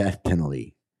floated the death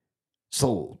penalty.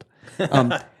 Sold.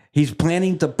 He's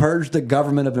planning to purge the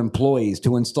government of employees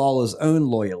to install his own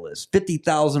loyalists.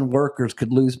 50,000 workers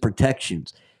could lose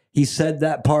protections. He said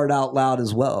that part out loud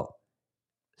as well.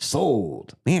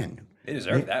 Sold. Man. They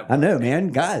deserve that I know, man.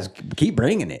 Guys, keep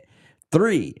bringing it.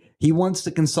 3, he wants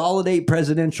to consolidate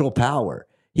presidential power.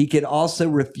 He could also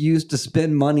refuse to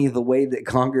spend money the way that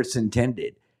Congress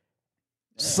intended.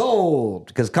 Sold.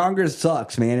 Because Congress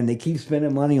sucks, man, and they keep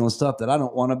spending money on stuff that I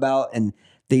don't want about, and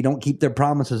they don't keep their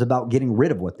promises about getting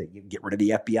rid of what they get rid of the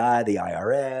FBI, the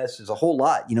IRS. There's a whole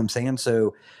lot, you know what I'm saying?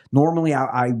 So normally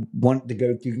I want to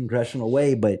go through congressional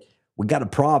way, but we got a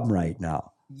problem right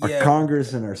now. Yeah. Our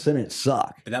Congress and our Senate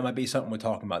suck. But that might be something we're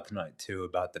talking about tonight, too,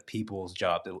 about the people's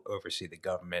job to oversee the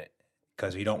government,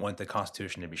 because we don't want the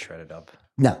Constitution to be shredded up.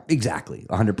 No, exactly.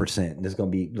 100%. And this is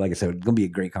going to be, like I said, it's going to be a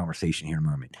great conversation here in a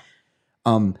moment.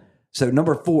 So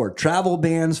number 4, travel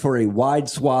bans for a wide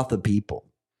swath of people.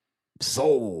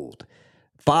 Sold.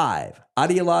 5,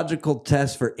 ideological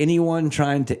test for anyone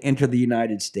trying to enter the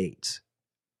United States.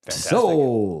 Fantastic.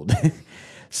 Sold.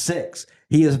 6,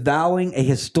 he is vowing a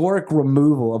historic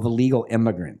removal of illegal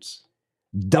immigrants.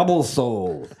 Double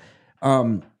sold.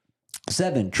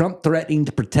 7, Trump threatening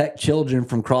to protect children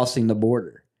from crossing the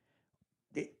border.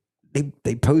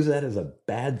 They pose that as a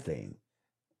bad thing.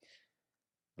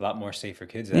 A lot more safe for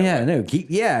kids. Yeah, no,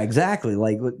 exactly.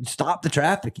 Like, stop the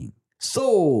trafficking.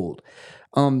 Sold.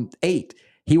 8,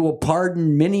 he will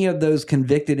pardon many of those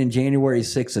convicted in January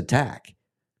 6th attack.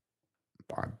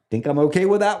 I think I'm okay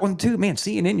with that one too. Man,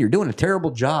 CNN, you're doing a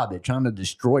terrible job at trying to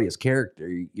destroy his character.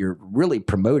 You're really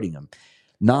promoting him.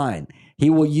 9, he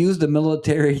will use the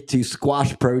military to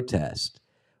squash protest.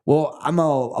 Well, I'm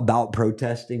all about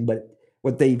protesting, but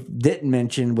what they didn't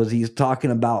mention was he's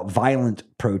talking about violent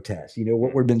protests. You know,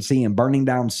 what we've been seeing, burning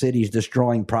down cities,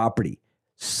 destroying property.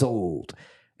 Sold.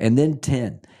 And then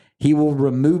 10, he will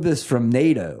remove us from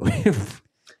NATO.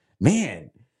 Man.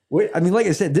 I mean, like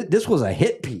I said, this was a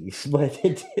hit piece, but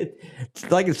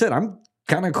like I said, I'm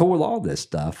kind of cool with all this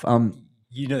stuff.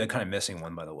 You know, they're kind of missing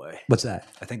one, by the way. What's that?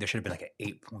 I think there should have been like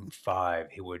an 8.5.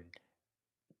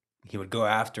 He would go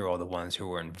after all the ones who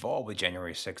were involved with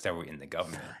January 6th that were in the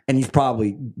government. And he's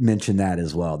probably mentioned that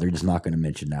as well. They're just not going to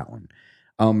mention that one.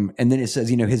 And then it says,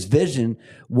 his vision,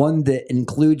 one that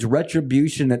includes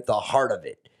retribution at the heart of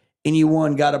it.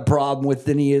 Anyone got a problem with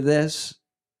any of this?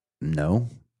 No.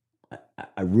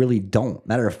 I really don't.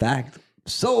 Matter of fact,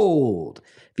 sold.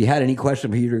 If you had any question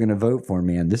for who you're going to vote for,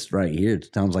 man, this right here,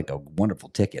 it sounds like a wonderful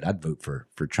ticket. I'd vote for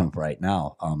Trump right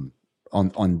now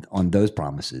on those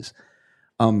promises.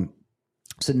 So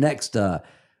next,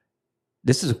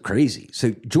 this is crazy.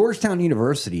 So Georgetown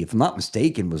University, if I'm not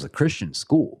mistaken, was a Christian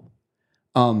school.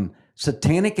 So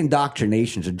satanic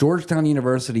indoctrination. So Georgetown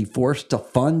University forced to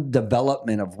fund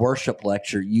development of worship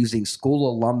lecture using school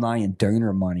alumni and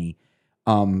donor money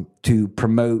to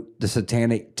promote the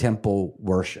satanic temple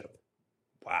worship.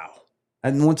 Wow.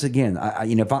 And once again,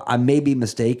 if I may be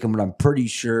mistaken, but I'm pretty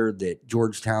sure that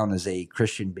Georgetown is a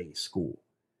Christian-based school.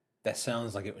 That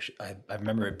sounds like it was. I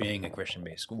remember it being a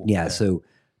Christian-based school. Yeah. So,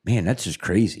 man, that's just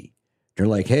crazy. They're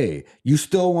like, hey, you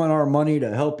still want our money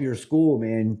to help your school,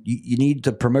 man. You need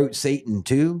to promote Satan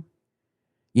too.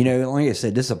 Like I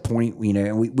said, this is a point,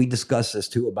 and we discussed this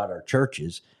too about our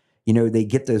churches. They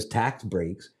get those tax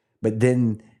breaks, but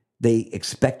then they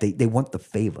expect, they want the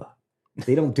favor.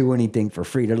 They don't do anything for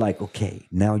free. They're like, okay,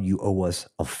 now you owe us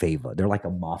a favor. They're like a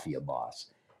mafia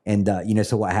boss. And,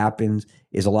 so what happens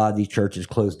is a lot of these churches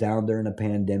close down during a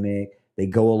pandemic. They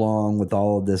go along with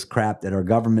all of this crap that our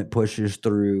government pushes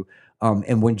through.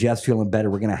 And when Jeff's feeling better,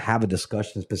 we're going to have a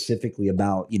discussion specifically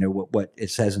about, what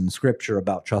it says in Scripture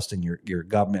about trusting your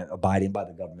government, abiding by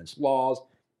the government's laws.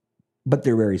 But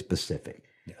they're very specific.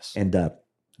 Yes. And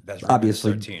that's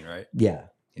obviously 13, right? Yeah.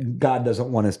 God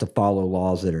doesn't want us to follow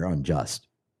laws that are unjust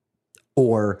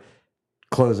or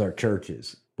close our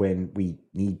churches when we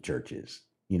need churches.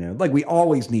 Like we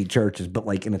always need churches, but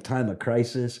like in a time of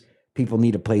crisis, people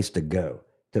need a place to go,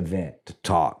 to vent, to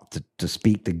talk, to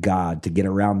speak to God, to get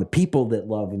around the people that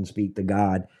love and speak to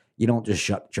God. You don't just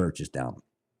shut churches down.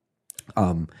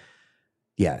 What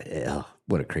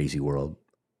a crazy world.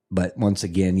 But once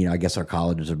again, I guess our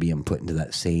colleges are being put into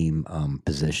that same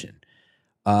position.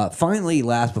 Finally,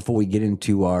 last, before we get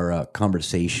into our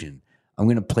conversation, I'm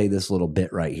going to play this little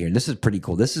bit right here. This is pretty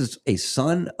cool. This is a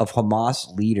son of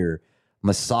Hamas leader,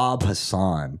 Masab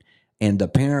Hassan. And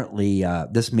apparently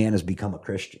this man has become a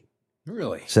Christian.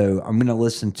 Really? So I'm going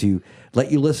to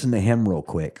let you listen to him real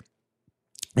quick.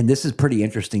 And this is pretty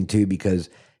interesting too, because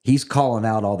he's calling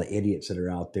out all the idiots that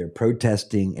are out there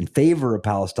protesting in favor of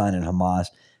Palestine and Hamas,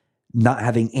 not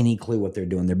having any clue what they're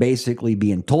doing. They're basically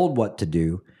being told what to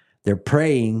do. They're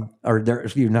praying, or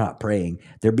you're not praying.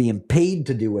 They're being paid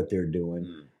to do what they're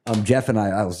doing. Jeff and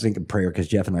I was thinking prayer because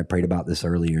Jeff and I prayed about this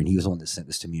earlier, and he was the one that sent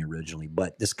this to me originally.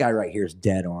 But this guy right here is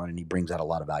dead on, and he brings out a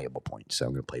lot of valuable points. So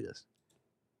I'm going to play this.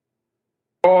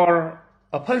 Or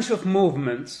a bunch of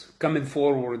movements coming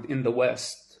forward in the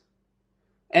West,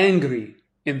 angry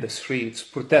in the streets,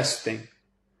 protesting.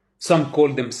 Some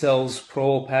call themselves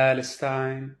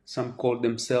pro-Palestine. Some call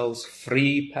themselves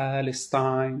free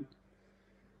Palestine.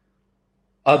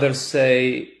 Others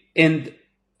say end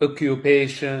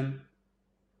occupation.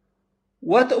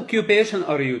 What occupation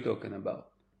are you talking about?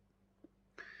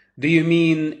 Do you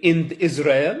mean end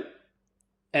Israel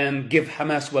and give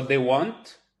Hamas what they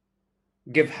want?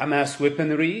 Give Hamas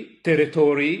weaponry,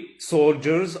 territory,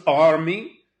 soldiers,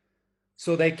 army,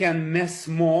 so they can mess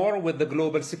more with the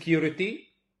global security?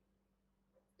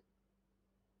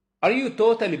 Are you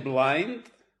totally blind?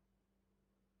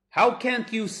 How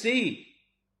can't you see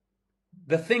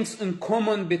the things in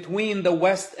common between the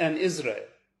West and Israel?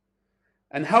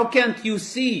 And how can't you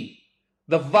see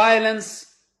the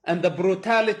violence and the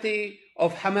brutality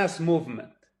of Hamas movement?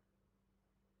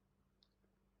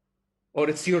 Or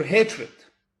it's your hatred.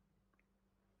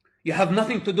 You have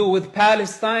nothing to do with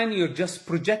Palestine. You're just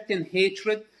projecting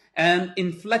hatred and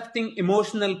inflicting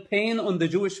emotional pain on the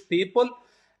Jewish people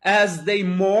as they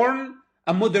mourn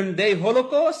a modern day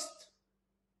Holocaust.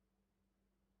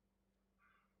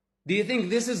 Do you think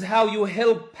this is how you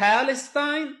help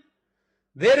Palestine?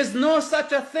 There is no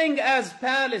such a thing as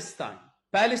Palestine.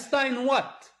 Palestine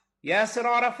what? Yasser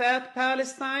Arafat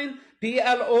Palestine?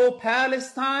 PLO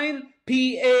Palestine?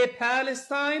 PA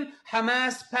Palestine?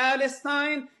 Hamas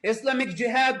Palestine? Islamic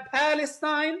Jihad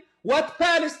Palestine? What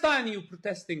Palestine are you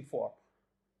protesting for?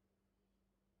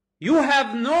 You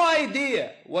have no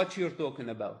idea what you're talking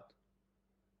about.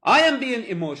 I am being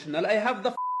emotional. I have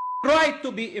the right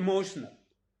to be emotional,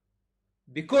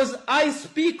 because I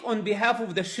speak on behalf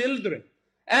of the children.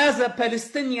 As a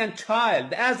Palestinian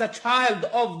child, as a child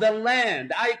of the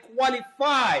land, I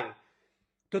qualify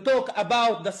to talk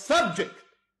about the subject.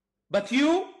 But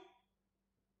you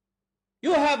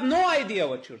have no idea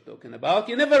what you're talking about.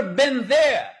 You've never been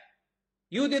there.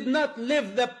 You did not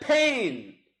live the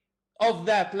pain of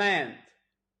that land.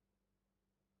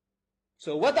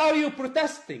 So what are you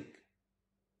protesting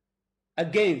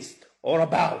against or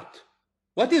about?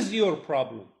 What is your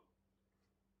problem?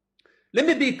 Let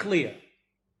me be clear.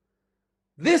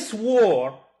 This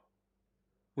war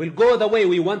will go the way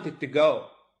we want it to go.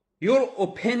 Your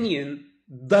opinion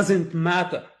doesn't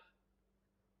matter.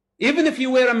 Even if you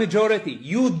were a majority,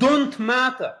 you don't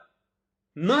matter.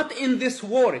 Not in this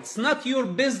war. It's not your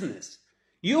business.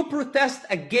 You protest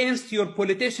against your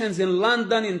politicians in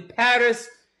London, in Paris,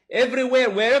 everywhere,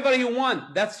 wherever you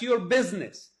want. That's your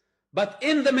business. But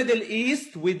in the Middle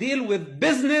East, we deal with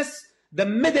business the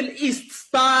Middle East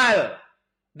style.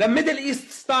 The Middle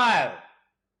East style.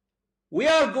 We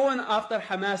are going after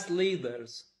Hamas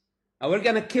leaders, and we're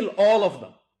going to kill all of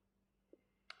them.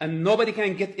 And nobody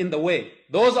can get in the way.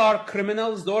 Those are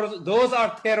criminals. Those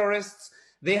are terrorists.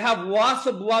 They have lots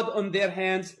of blood on their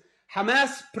hands.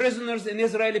 Hamas prisoners in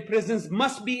Israeli prisons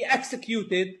must be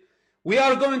executed. We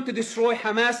are going to destroy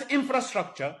Hamas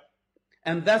infrastructure.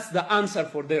 And that's the answer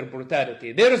for their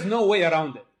brutality. There is no way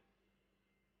around it.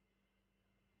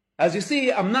 As you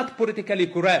see, I'm not politically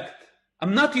correct.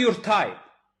 I'm not your type.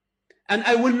 And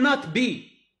I will not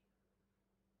be.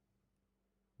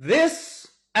 This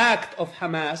act of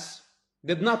Hamas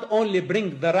did not only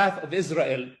bring the wrath of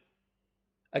Israel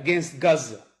against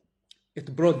Gaza,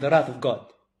 it brought the wrath of God.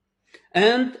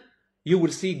 And you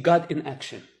will see God in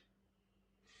action.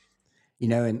 You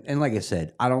know, and like I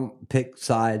said, I don't pick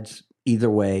sides either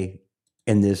way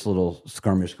in this little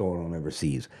skirmish going on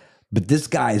overseas. But this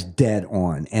guy is dead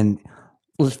on. And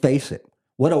let's face it,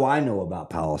 what do I know about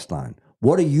Palestine?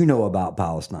 What do you know about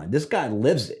Palestine? This guy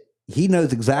lives it. He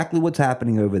knows exactly what's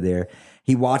happening over there.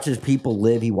 He watches people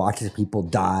live. He watches people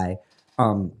die.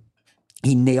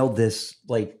 He nailed this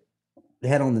like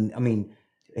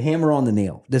hammer on the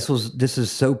nail. This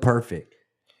is so perfect.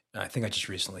 I think I just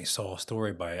recently saw a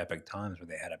story by Epic Times where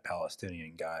they had a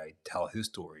Palestinian guy tell his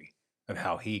story of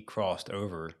how he crossed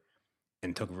over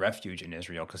and took refuge in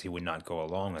Israel because he would not go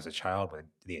along as a child with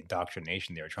the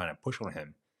indoctrination they were trying to push on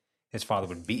him. His father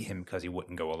would beat him because he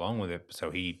wouldn't go along with it,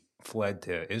 so he fled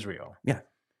to Israel.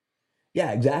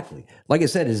 Yeah, exactly. Like I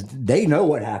said, is they know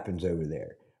what happens over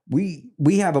there.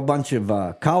 We have a bunch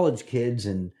of college kids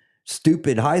and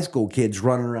stupid high school kids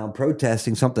running around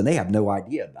protesting something they have no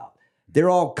idea about. They're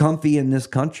all comfy in this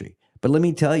country. But let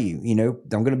me tell you, I'm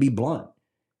going to be blunt.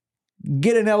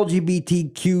 Get an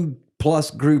LGBTQ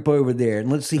plus group over there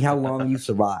and let's see how long you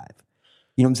survive.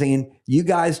 You know what I'm saying? You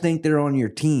guys think they're on your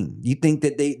team. You think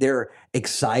that they're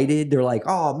excited. They're like,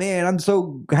 oh man, I'm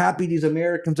so happy these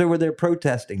Americans over there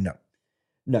protesting.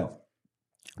 No.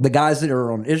 The guys that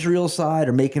are on Israel's side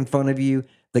are making fun of you.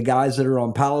 The guys that are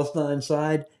on Palestine's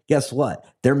side, guess what?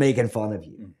 They're making fun of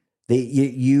you.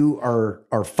 You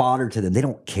are fodder to them. They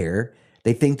don't care.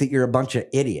 They think that you're a bunch of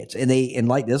idiots. And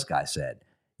like this guy said,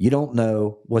 you don't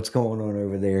know what's going on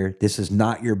over there. This is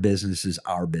not your business. This is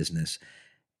our business.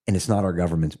 And it's not our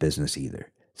government's business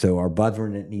either. So our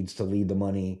government needs to leave the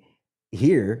money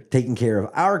here, taking care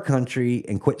of our country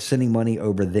and quit sending money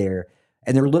over there.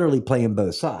 And they're literally playing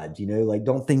both sides, like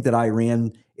don't think that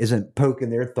Iran isn't poking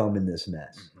their thumb in this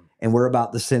mess. Mm-hmm. And we're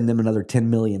about to send them another $10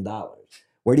 million.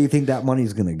 Where do you think that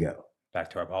money's going to go? Back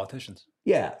to our politicians.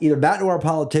 Yeah, either back to our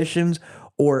politicians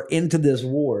or into this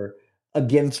war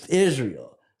against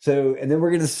Israel. So, and then we're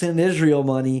going to send Israel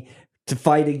money to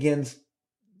fight against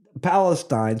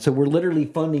Palestine. So we're literally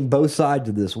funding both sides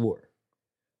of this war.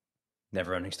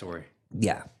 Never ending story.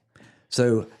 Yeah.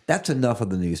 So that's enough of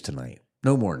the news tonight.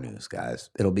 No more news, guys.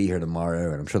 It'll be here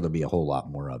tomorrow, and I'm sure there'll be a whole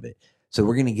lot more of it. So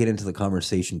we're going to get into the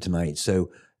conversation tonight. So,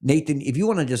 Nathan, if you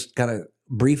want to just kind of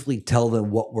briefly tell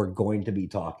them what we're going to be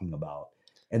talking about,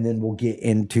 and then we'll get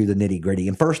into the nitty-gritty.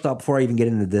 And first up, before I even get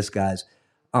into this, guys,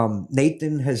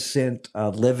 Nathan has sent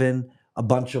Livin a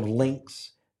bunch of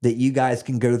links that you guys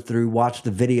can go through, watch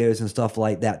the videos and stuff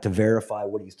like that to verify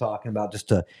what he's talking about, just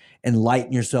to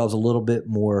enlighten yourselves a little bit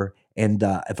more. And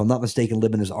if I'm not mistaken,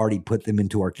 Libin has already put them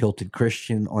into our Kilted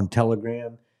Christian on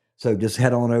Telegram. So just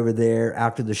head on over there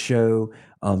after the show.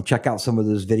 Check out some of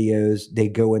those videos. They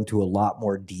go into a lot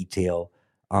more detail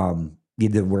than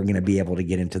we're going to be able to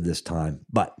get into this time.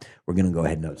 But we're going to go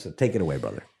ahead and so take it away,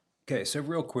 brother. Okay, so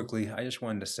real quickly, I just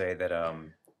wanted to say that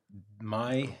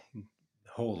my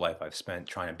whole life I've spent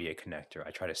trying to be a connector.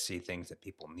 I try to see things that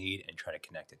people need and try to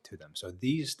connect it to them. So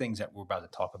these things that we're about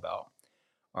to talk about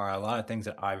are a lot of things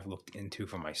that I've looked into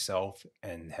for myself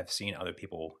and have seen other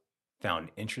people found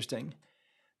interesting.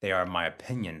 They are my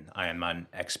opinion. I am not an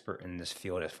expert in this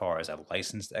field as far as a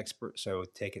licensed expert, so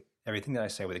take everything that I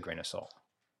say with a grain of salt.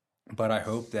 But I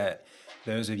hope that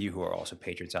those of you who are also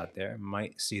patriots out there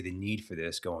might see the need for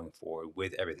this going forward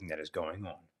with everything that is going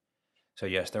on. So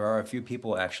yes, there are a few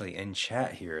people actually in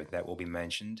chat here that will be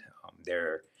mentioned.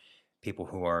 They're people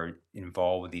who are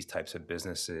involved with these types of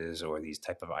businesses or these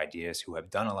type of ideas who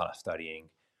have done a lot of studying,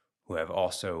 who have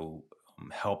also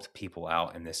helped people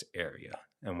out in this area.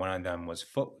 And one of them was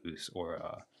Footloose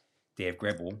or Dave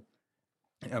Gribble.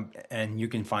 And you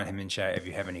can find him in chat if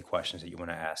you have any questions that you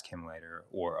want to ask him later,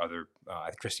 or other.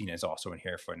 Christina is also in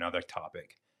here for another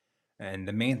topic. And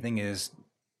the main thing is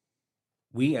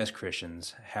we as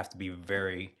Christians have to be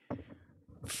very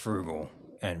frugal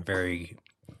and very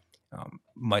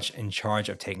much in charge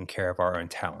of taking care of our own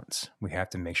talents. We have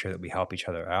to make sure that we help each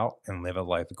other out and live a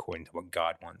life according to what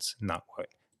God wants, not what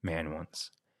man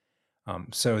wants.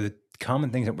 So the common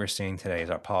things that we're seeing today is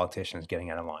our politicians getting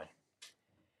out of line.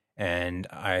 And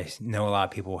I know a lot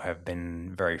of people have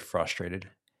been very frustrated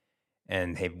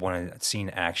and they've seen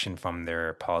action from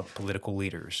their political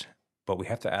leaders. But we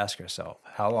have to ask ourselves,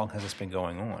 how long has this been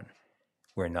going on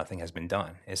where nothing has been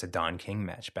done? It's a Don King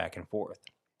match back and forth.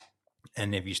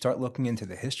 And if you start looking into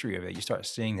the history of it, you start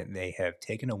seeing that they have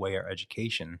taken away our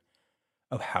education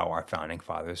of how our founding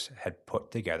fathers had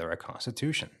put together a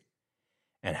constitution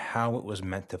and how it was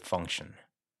meant to function.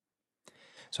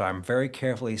 So I'm very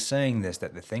carefully saying this,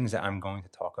 that the things that I'm going to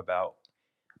talk about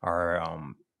are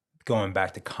going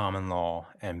back to common law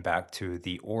and back to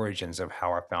the origins of how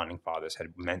our founding fathers had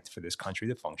meant for this country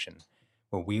to function,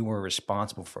 where we were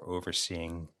responsible for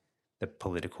overseeing the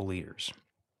political leaders.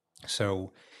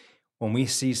 So when we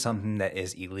see something that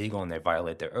is illegal and they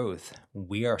violate their oath,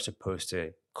 we are supposed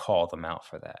to call them out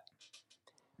for that.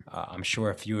 I'm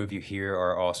sure a few of you here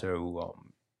are also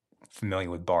familiar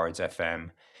with Bards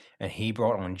FM, and he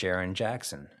brought on Jaron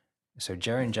Jackson. So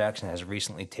Jaron Jackson has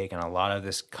recently taken a lot of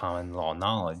this common law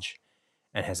knowledge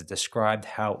and has described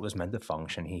how it was meant to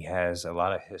function. He has a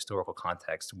lot of historical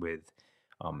context with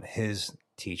his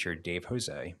teacher, Dave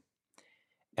Jose,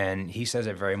 and he says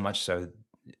it very much so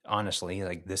honestly,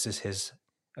 like this is his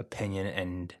opinion,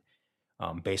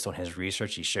 and based on his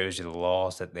research, he shows you the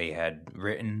laws that they had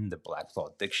written, the Black's Law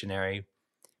Dictionary,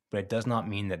 but it does not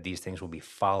mean that these things will be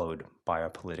followed by our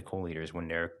political leaders when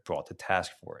they're brought to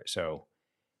task for it. So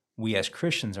we as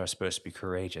Christians are supposed to be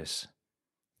courageous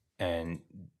and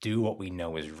do what we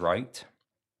know is right,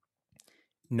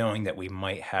 knowing that we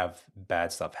might have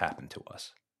bad stuff happen to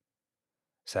us.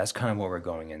 So that's kind of what we're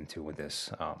going into with this.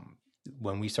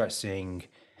 When we start seeing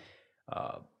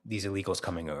these illegals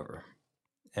coming over,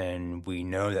 and we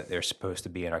know that they're supposed to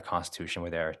be in our Constitution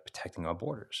where they're protecting our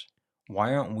borders,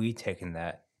 why aren't we taking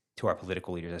that to our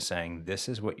political leaders and saying, this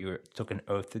is what you took an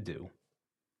oath to do,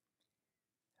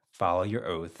 follow your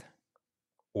oath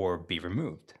or be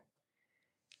removed?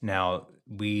 Now,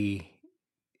 we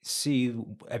see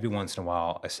every once in a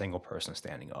while a single person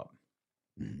standing up.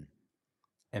 Mm.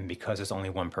 And because there's only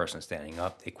one person standing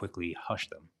up, they quickly hush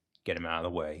them, get them out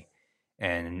of the way,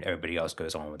 and everybody else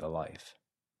goes on with their life.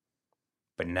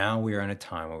 But now we are in a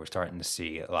time where we're starting to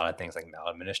see a lot of things like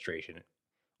maladministration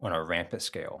on a rampant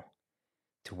scale,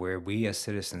 to where we as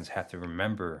citizens have to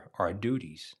remember our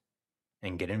duties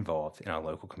and get involved in our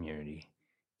local community.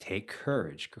 Take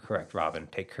courage, correct, Robin,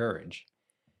 take courage,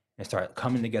 and start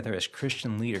coming together as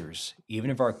Christian leaders,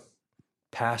 even if our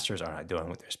pastors are not doing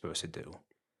what they're supposed to do.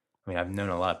 I mean, I've known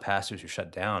a lot of pastors who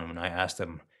shut down. When I asked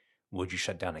them, would you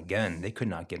shut down again? They could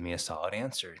not give me a solid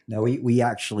answer. No, we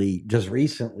actually just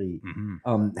recently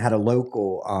had a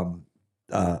local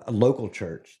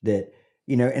church that,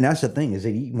 and that's the thing, is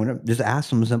that you want to just ask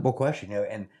them a simple question,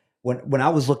 and when I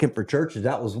was looking for churches,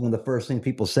 that was one of the first things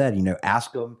people said,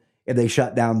 ask them if they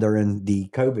shut down during the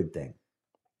COVID thing,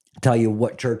 tell you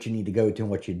what church you need to go to and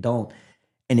what you don't.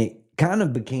 And it kind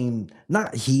of became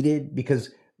not heated,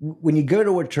 because when you go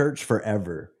to a church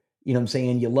forever, you know what I'm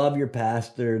saying, you love your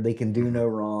pastor, they can do no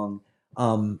wrong,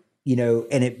 and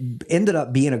it ended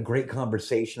up being a great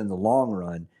conversation in the long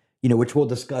run, which we'll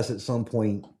discuss at some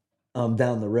point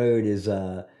down the road, is,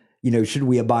 should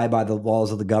we abide by the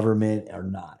laws of the government or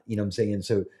not? You know what I'm saying?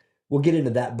 So we'll get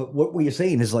into that. But what we're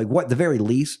saying is, like, what, the very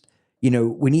least,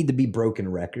 we need to be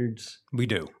broken records. We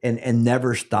do. And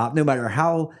never stop, no matter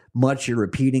how much you're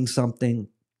repeating something.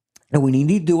 And we need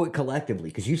to do it collectively,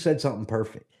 because you said something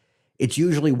perfect. It's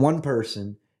usually one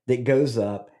person that goes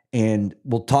up and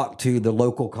will talk to the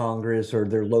local Congress or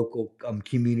their local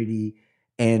community,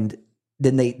 and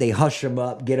then they hush them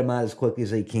up, get them out as quickly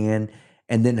as they can,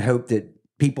 and then hope that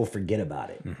people forget about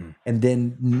it. Mm-hmm. And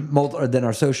then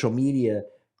our social media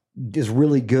is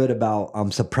really good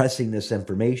about suppressing this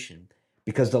information,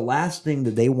 because the last thing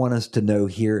that they want us to know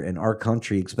here in our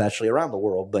country, especially around the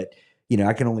world, but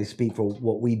I can only speak for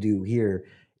what we do here,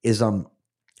 is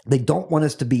they don't want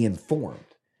us to be informed,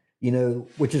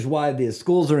 which is why the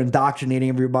schools are indoctrinating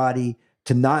everybody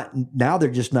to now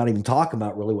they're just not even talking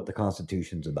about really what the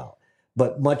Constitution's about,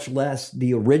 but much less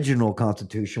the original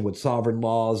Constitution with sovereign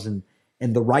laws and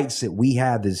the rights that we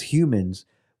have as humans,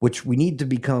 which we need to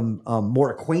become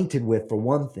more acquainted with, for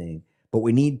one thing, but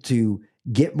we need to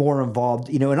get more involved.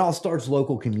 It all starts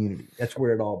local community. That's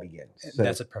where it all begins. So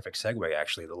that's a perfect segue,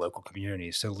 actually, the local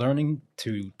community. So learning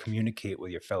to communicate with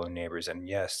your fellow neighbors. And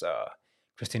yes,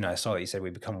 Christina, I saw that you said we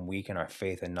become weak in our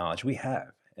faith and knowledge. We have,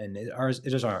 and it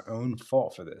is our own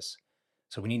fault for this.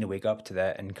 So we need to wake up to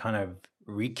that and kind of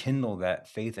rekindle that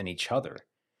faith in each other.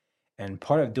 And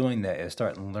part of doing that is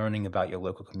start learning about your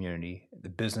local community, the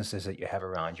businesses that you have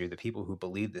around you, the people who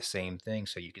believe the same thing,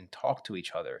 so you can talk to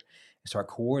each other and start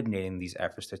coordinating these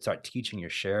efforts to start teaching your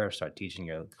sheriff, start teaching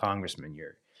your congressman,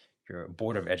 your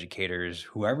board of educators,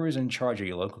 whoever is in charge of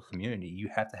your local community. You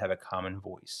have to have a common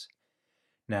voice.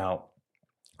 Now,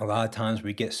 a lot of times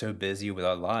we get so busy with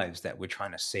our lives that we're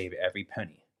trying to save every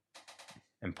penny.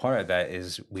 And part of that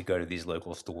is we go to these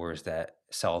local stores that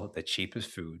sell the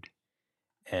cheapest food.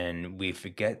 And we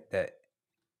forget that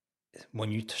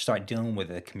when you start dealing with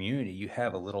a community, you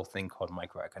have a little thing called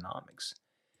microeconomics.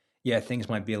 Yeah, things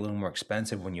might be a little more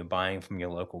expensive when you're buying from your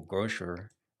local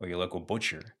grocer or your local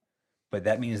butcher, but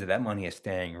that means that that money is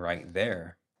staying right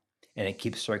there. And it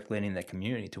keeps circulating in the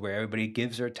community to where everybody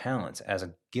gives their talents as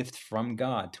a gift from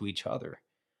God to each other.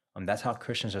 That's how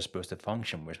Christians are supposed to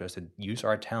function. We're supposed to use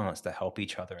our talents to help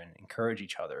each other and encourage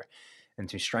each other and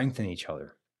to strengthen each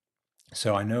other.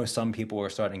 So I know some people are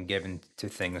starting giving to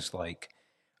things like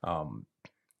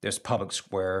there's Public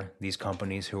Square, these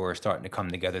companies who are starting to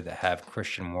come together that have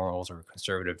Christian morals or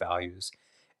conservative values.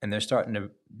 And they're starting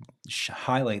to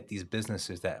highlight these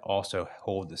businesses that also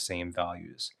hold the same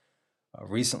values.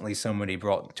 Recently, somebody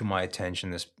brought to my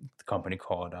attention this company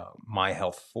called My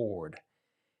Health Forward.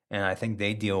 And I think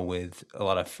they deal with a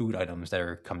lot of food items that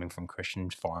are coming from Christian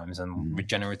farms and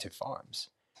regenerative farms.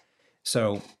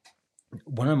 So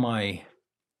one of my,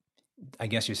 I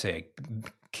guess you say,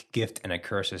 a gift and a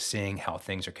curse is seeing how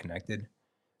things are connected.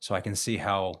 So I can see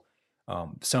how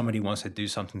somebody wants to do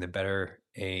something to better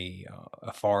a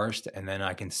forest, and then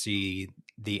I can see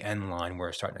the end line where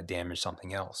it's starting to damage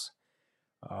something else.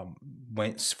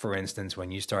 For instance,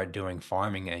 when you start doing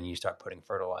farming and you start putting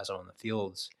fertilizer on the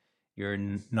fields, you're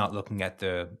not looking at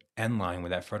the end line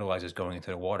where that fertilizer is going into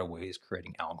the waterways,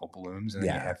 creating algal blooms, and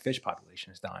then you have fish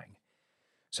populations dying.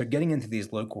 So getting into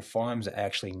these local farms that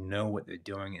actually know what they're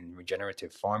doing in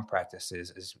regenerative farm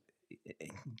practices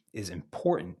is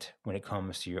important when it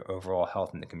comes to your overall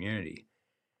health in the community.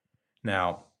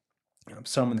 Now,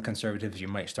 some of the conservatives, you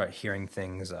might start hearing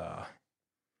things,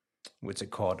 what's it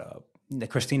called?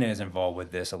 Christina is involved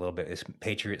with this a little bit, is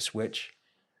Patriot Switch.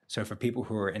 So for people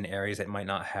who are in areas that might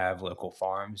not have local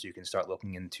farms, you can start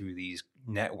looking into these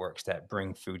networks that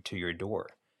bring food to your door.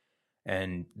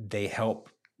 And they help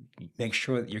make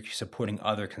sure that you're supporting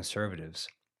other conservatives.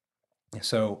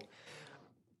 So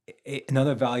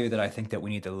another value that I think that we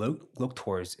need to look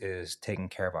towards is taking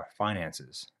care of our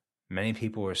finances. Many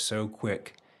people are so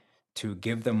quick to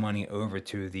give the money over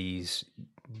to the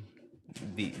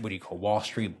what do you call Wall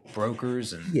Street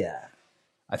brokers, and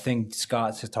I think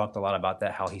Scott has talked a lot about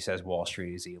that, how he says Wall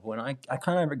Street is evil, and I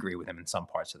kind of agree with him in some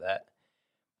parts of that.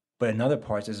 But in other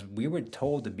parts is we were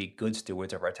told to be good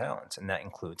stewards of our talents, and that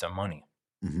includes our money.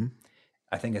 Mm-hmm.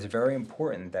 I think it's very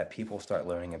important that people start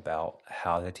learning about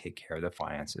how to take care of their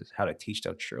finances, how to teach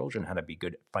their children how to be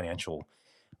good financial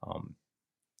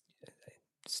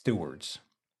stewards.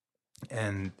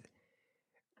 And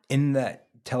in that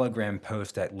Telegram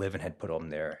post that Livin had put on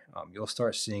there, you'll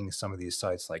start seeing some of these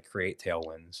sites like Create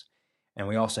Tailwinds. And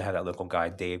we also have that local guy,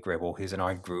 Dave Gribble, who's in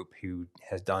our group, who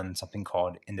has done something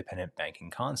called Independent Banking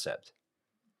Concept.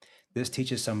 This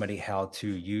teaches somebody how to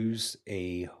use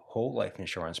a whole life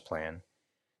insurance plan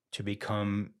to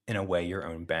become, in a way, your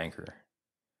own banker.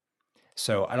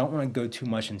 So I don't want to go too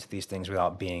much into these things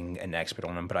without being an expert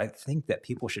on them, but I think that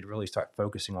people should really start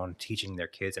focusing on teaching their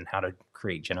kids and how to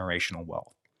create generational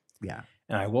wealth. Yeah.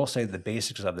 And I will say the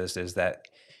basics of this is that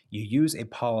you use a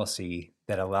policy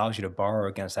that allows you to borrow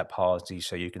against that policy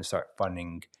so you can start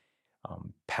funding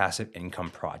passive income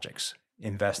projects,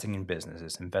 investing in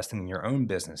businesses, investing in your own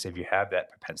business if you have that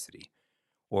propensity,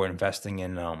 or investing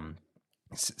in,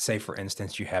 say, for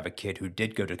instance, you have a kid who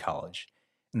did go to college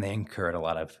and they incurred a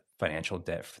lot of financial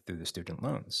debt through the student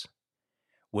loans.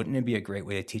 Wouldn't it be a great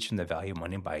way to teach them the value of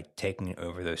money by taking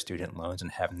over those student loans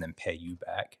and having them pay you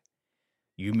back?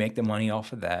 You make the money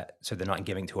off of that, so they're not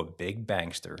giving to a big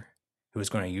bankster who is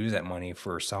going to use that money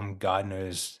for some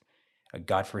a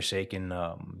godforsaken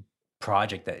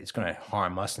project that is going to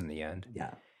harm us in the end.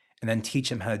 Yeah. And then teach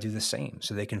them how to do the same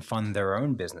so they can fund their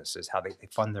own businesses, how they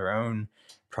fund their own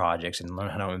projects, and learn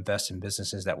how to invest in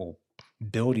businesses that will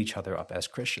build each other up as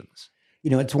Christians. You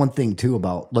know, it's one thing too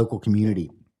about local community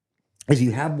is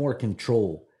you have more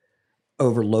control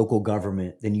over local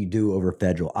government than you do over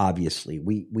federal. Obviously,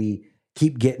 we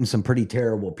keep getting some pretty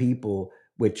terrible people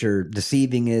which are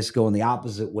deceiving us, going the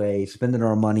opposite way, spending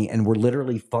our money, and we're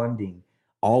literally funding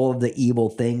all of the evil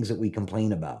things that we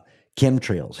complain about.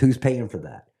 Chemtrails, who's paying for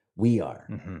that? We are.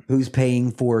 Who's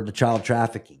paying for the child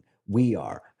trafficking? We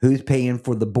are. Who's paying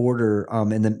for the border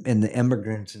and the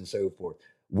immigrants and so forth?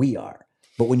 We are.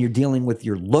 But when you're dealing with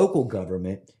your local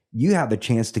government, you have a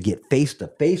chance to get face to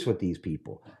face with these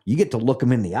people. You get to look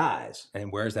them in the eyes.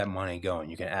 And where's that money going?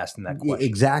 You can ask them that question.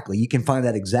 Exactly. You can find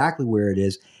out exactly where it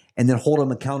is and then hold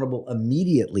them accountable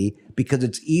immediately, because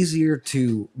it's easier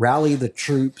to rally the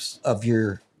troops of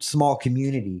your small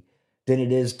community than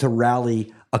it is to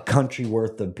rally a country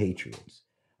worth of patriots.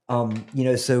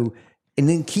 So, and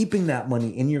then keeping that money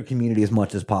in your community as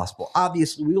much as possible.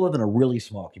 Obviously, we live in a really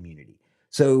small community.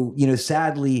 So,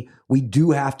 sadly, we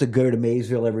do have to go to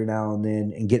Maysville every now and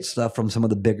then and get stuff from some of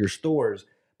the bigger stores.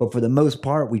 But for the most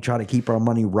part, we try to keep our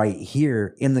money right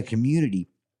here in the community.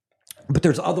 But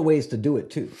there's other ways to do it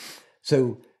too.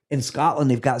 So in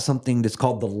Scotland, they've got something that's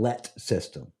called the LET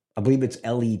system. I believe it's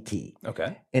LET.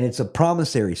 Okay. And it's a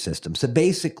promissory system. So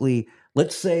basically,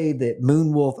 let's say that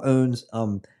MoonWolf owns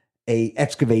a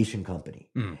excavation company,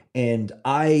 and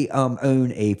I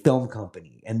own a film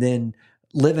company, and then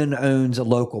Livin owns a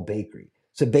local bakery.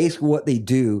 So basically what they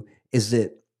do is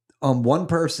that one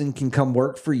person can come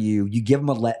work for you. You give them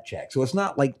a let check. So it's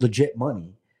not like legit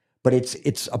money, but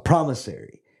it's a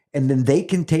promissory. And then they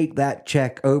can take that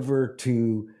check over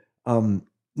to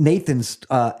Nathan's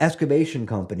excavation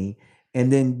company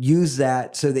and then use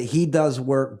that so that he does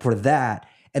work for that.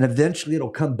 And eventually it'll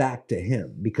come back to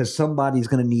him because somebody's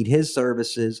going to need his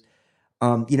services.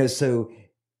 And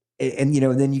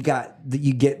then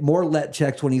you get more let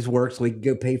checks when he's worked, so he can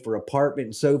go pay for apartment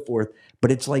and so forth.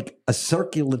 But it's like a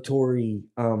circulatory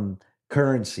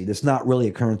currency. That's not really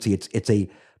a currency. It's a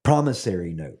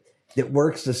promissory note that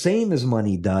works the same as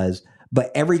money does,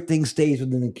 but everything stays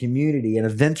within the community. And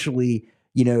eventually,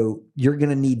 you're going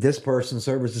to need this person's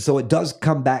services. So it does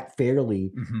come back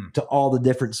fairly to all the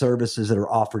different services that are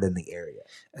offered in the area.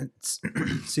 And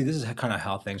see, this is kind of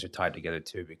how things are tied together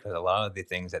too, because a lot of the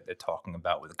things that they're talking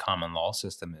about with the common law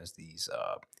system is these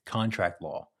contract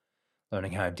law,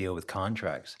 learning how to deal with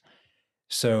contracts.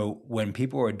 So when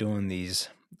people are doing these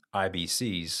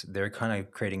IBCs, they're kind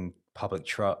of creating private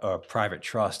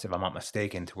trust, if I'm not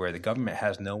mistaken, to where the government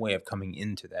has no way of coming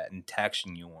into that and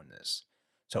taxing you on this.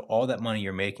 So all that money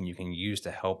you're making, you can use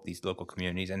to help these local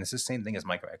communities. And it's the same thing as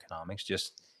microeconomics,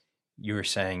 just you were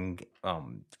saying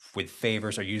with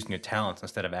favors or using your talents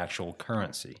instead of actual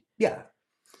currency. Yeah.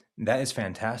 That is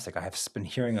fantastic. I have been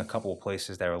hearing a couple of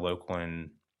places that are local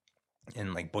in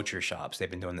like butcher shops.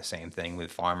 They've been doing the same thing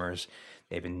with farmers.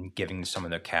 They've been giving some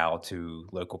of their cow to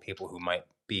local people who might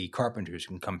be carpenters who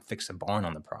can come fix a barn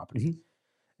on the property.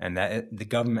 And that the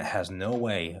government has no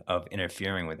way of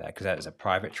interfering with that because that is a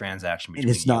private transaction between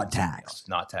and it's not taxed. It's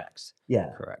not taxed.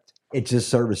 Yeah. Correct. It's just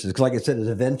services. Because like I said, is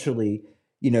eventually,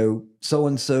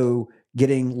 so-and-so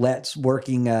getting Let's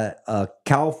working at a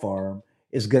cow farm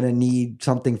is going to need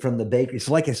something from the bakery.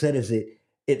 So like I said,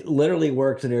 it literally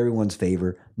works in everyone's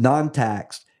favor,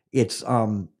 non-taxed. It's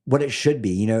what it should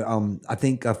be. I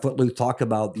think Footloose talked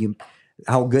about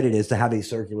how good it is to have a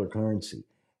circular currency.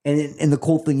 And the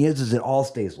cool thing is it all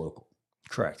stays local.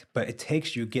 Correct. But it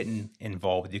takes you getting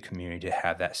involved with your community to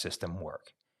have that system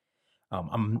work.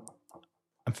 I'm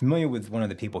familiar with one of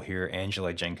the people here,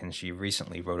 Angela Jenkins. She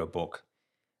recently wrote a book.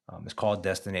 It's called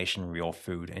Destination Real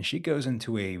Food. And she goes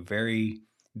into a very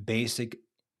basic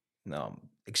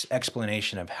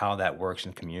explanation of how that works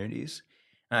in communities.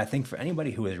 And I think for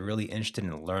anybody who is really interested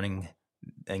in learning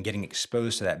and getting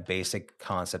exposed to that basic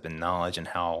concept and knowledge and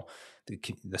how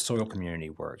the soil community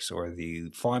works or the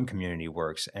farm community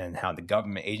works and how the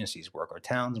government agencies work or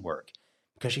towns work,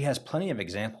 because she has plenty of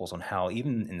examples on how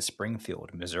even in Springfield,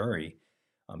 Missouri,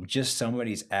 just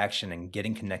somebody's action and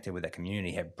getting connected with that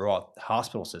community have brought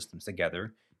hospital systems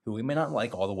together who we may not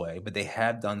like all the way, but they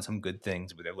have done some good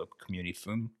things with their local community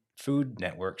food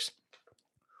networks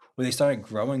where they started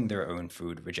growing their own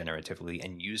food regeneratively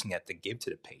and using it to give to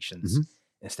the patients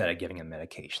instead of giving them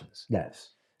medications.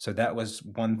 Yes. So that was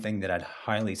one thing that I'd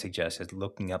highly suggest is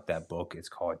looking up that book. It's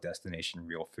called Destination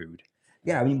Real Food.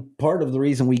 Yeah, I mean, part of the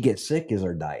reason we get sick is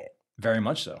our diet. Very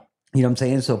much so. You know what I'm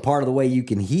saying? So part of the way you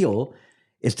can heal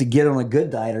is to get on a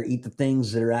good diet or eat the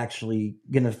things that are actually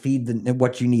going to feed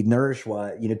what you need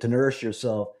to nourish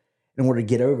yourself in order to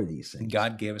get over these things.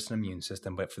 God gave us an immune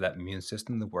system, but for that immune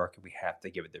system to work, we have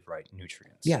to give it the right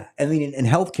nutrients. Yeah. I mean, and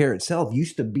healthcare itself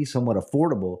used to be somewhat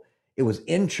affordable. It was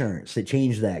insurance that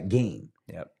changed that game.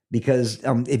 Yep. Because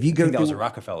if you go that was the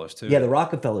Rockefellers too. Yeah, the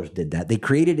Rockefellers did that. They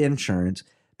created insurance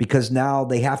because now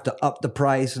they have to up the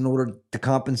price in order to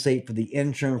compensate for the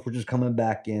insurance, which is coming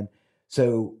back in.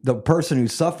 So the person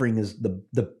who's suffering is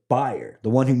the buyer, the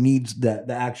one who needs the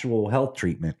actual health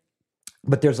treatment.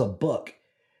 But there's a book,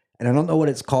 and I don't know what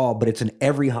it's called, but it's in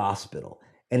every hospital,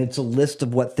 and it's a list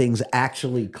of what things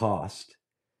actually cost.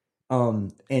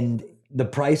 And the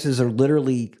prices are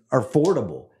literally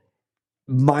affordable,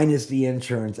 minus the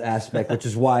insurance aspect, which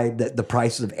is why the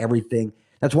prices of everything.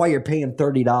 That's why you're paying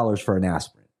 $30 for an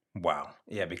aspirin. Wow.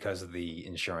 Yeah, because of the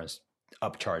insurance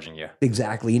upcharging you.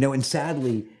 Exactly. And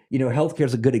sadly, healthcare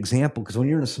is a good example because when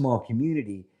you're in a small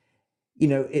community,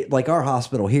 like our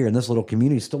hospital here in this little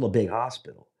community is still a big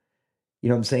hospital. You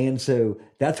know what I'm saying? So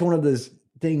that's one of those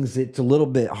things that's a little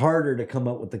bit harder to come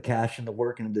up with the cash and the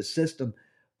working of this system.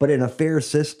 But in a fair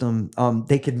system,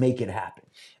 they could make it happen,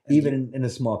 even in a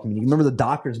small community. Remember the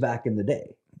doctors back in the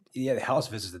day? Yeah, the house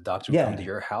visits, the doctor will come to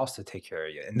your house to take care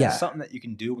of you. And that's something that you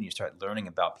can do when you start learning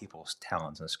about people's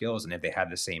talents and skills. And if they have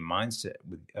the same mindset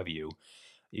of you,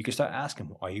 you can start asking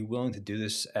them, are you willing to do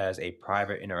this as a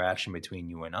private interaction between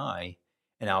you and I?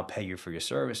 And I'll pay you for your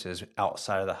services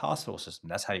outside of the hospital system.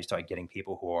 That's how you start getting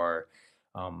people who are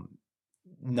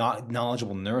not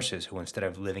knowledgeable nurses who, instead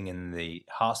of living in the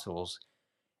hospitals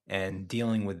and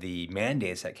dealing with the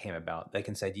mandates that came about, they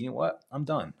can say, you know what? I'm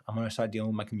done. I'm going to start dealing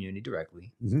with my community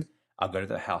directly. Mm-hmm. I'll go to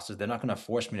their houses. They're not going to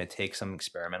force me to take some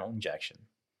experimental injection.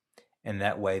 And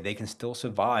that way they can still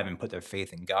survive and put their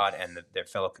faith in God and their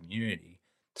fellow community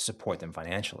to support them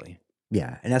financially.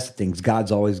 Yeah. And that's the thing.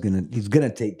 God's always he's going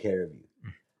to take care of you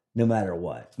no matter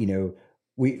what.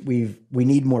 We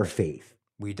need more faith.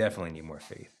 We definitely need more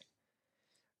faith.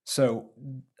 So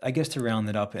I guess to round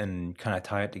it up and kind of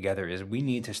tie it together is we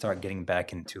need to start getting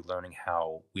back into learning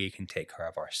how we can take care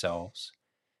of ourselves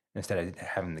instead of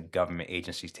having the government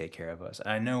agencies take care of us. And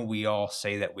I know we all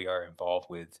say that we are involved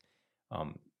with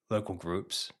local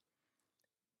groups,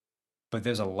 but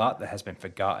there's a lot that has been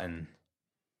forgotten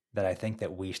that I think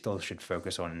that we still should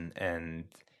focus on, and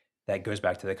that goes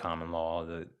back to the common law,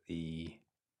 the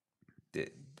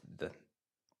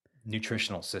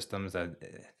nutritional systems,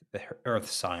 the earth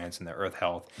science and the earth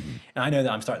health. And I know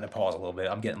that I'm starting to pause a little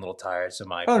bit. I'm getting a little tired. So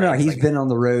He's been on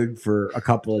the road for a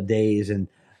couple of days, and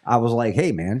I was like,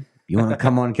 hey man, you want to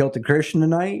come on Kilted Christian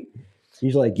tonight?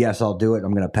 He's like, yes, I'll do it.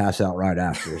 I'm going to pass out right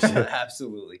after. So.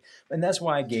 Absolutely. And that's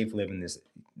why I gave Livin this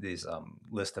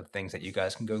list of things that you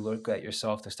guys can go look at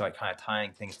yourself to start kind of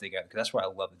tying things together. Because that's what I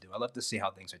love to do. I love to see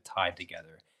how things are tied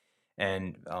together.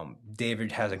 And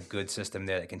David has a good system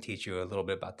there that can teach you a little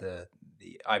bit about the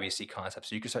IBC concept.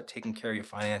 So you can start taking care of your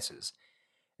finances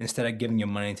instead of giving your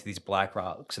money to these Black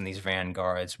Rocks and these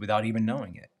Vanguards without even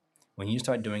knowing it. When you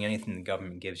start doing anything the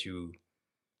government gives you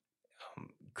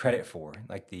credit for,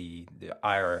 like the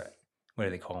IRA, what do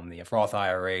they call them, the Roth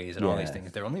IRAs and all these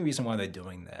things, the only reason why they're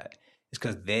doing that is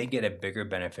because they get a bigger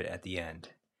benefit at the end.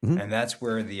 Mm-hmm. And that's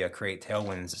where the Create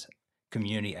Tailwinds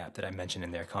community app that I mentioned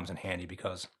in there comes in handy,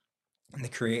 because in the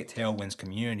Create Tailwinds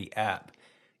community app,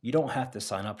 you don't have to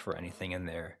sign up for anything in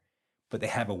there, but they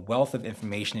have a wealth of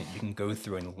information that you can go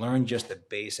through and learn just the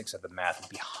basics of the math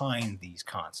behind these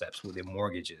concepts with your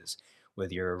mortgages,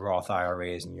 with your Roth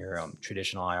IRAs and your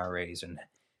traditional IRAs and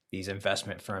these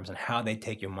investment firms, and how they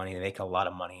take your money. They make a lot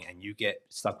of money and you get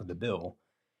stuck with the bill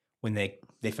when they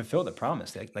fulfill the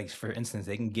promise. Like for instance,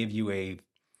 they can give you a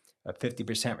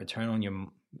 50% return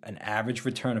on an average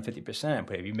return of 50%,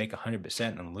 but if you make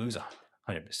 100% and lose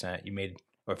 100%, you made,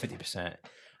 or 50%.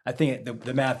 I think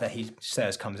the math that he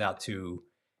says comes out to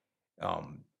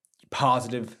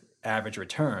positive average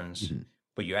returns,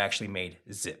 but you actually made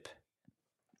zip.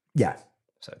 Yeah.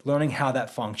 So learning how that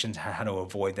functions, how to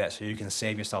avoid that, so you can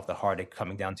save yourself the heartache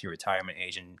coming down to your retirement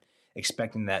age and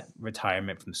expecting that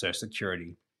retirement from Social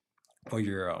Security or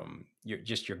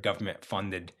your government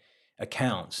funded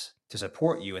accounts to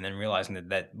support you, and then realizing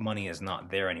that money is not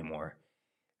there anymore.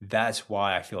 That's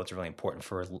why I feel it's really important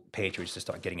for Patriots to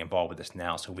start getting involved with this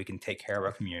now, so we can take care of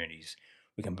our communities.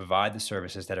 We can provide the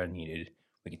services that are needed.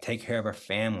 We can take care of our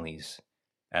families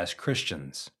as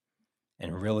Christians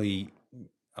and really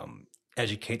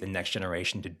educate the next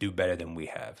generation to do better than we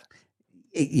have.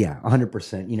 Yeah,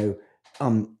 100%.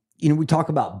 We talk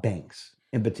about banks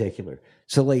in particular.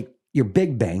 So like your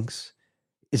big banks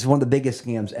is one of the biggest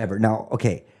scams ever. Now,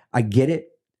 okay, I get it.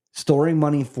 Storing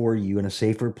money for you in a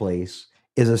safer place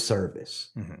is a service.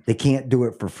 Mm-hmm. They can't do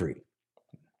it for free.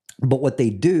 But what they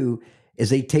do is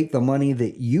they take the money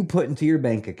that you put into your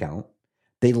bank account,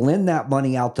 they lend that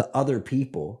money out to other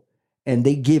people, and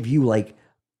they give you like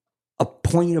a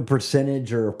point of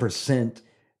percentage or a percent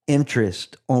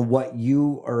interest on what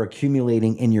you are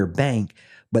accumulating in your bank,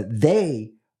 but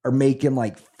they are making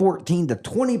like 14 to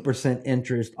 20%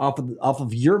 interest off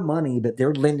of your money that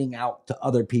they're lending out to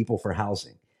other people for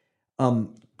housing.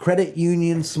 credit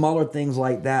unions, smaller things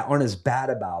like that aren't as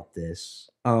bad about this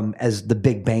as the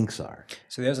big banks are.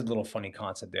 So there's a little funny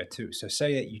concept there too. So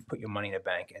say that you put your money in a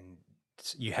bank and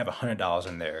you have $100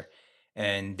 in there,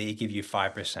 and they give you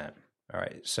 5%. All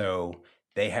right, so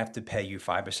they have to pay you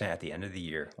 5% at the end of the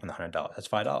year on the $100. That's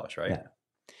 $5, right? Yeah.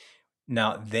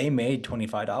 Now they made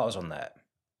 $25 on that.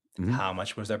 Mhm. How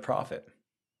much was their profit?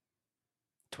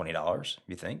 $20,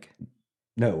 you think?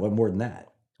 No, more than that.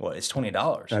 Well, it's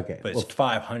 $20. Okay, But well, it's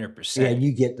 500%.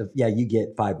 Yeah, you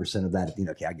get 5% of that at the end.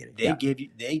 Okay, I get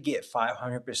it. They get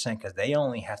 500% because they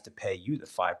only have to pay you the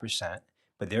 5%,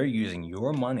 but they're using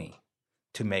your money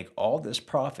to make all this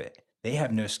profit. They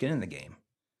have no skin in the game.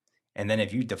 And then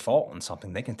if you default on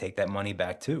something, they can take that money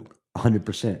back too.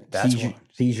 100%.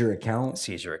 Seize your account.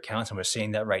 Seize your accounts. And we're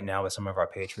seeing that right now with some of our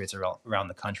patriots around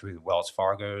the country, with Wells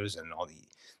Fargo's and all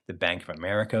the Bank of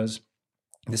Americas.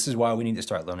 This is why we need to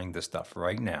start learning this stuff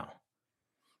right now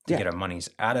to get our monies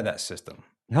out of that system.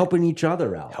 Helping each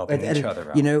other out.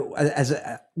 You know,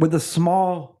 with a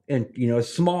small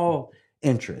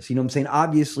interest. You know what I'm saying?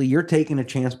 Obviously, you're taking a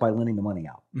chance by lending the money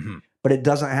out. Mm-hmm. But it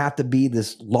doesn't have to be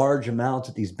this large amounts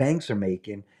that these banks are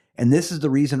making. And this is the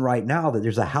reason right now that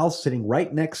there's a house sitting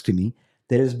right next to me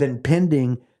that has been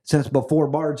pending since before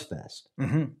Bard's Fest.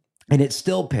 Mm-hmm. And it's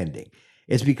still pending.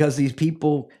 It's because these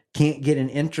people can't get an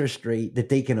interest rate that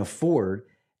they can afford.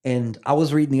 And I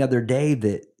was reading the other day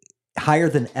that higher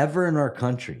than ever in our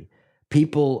country,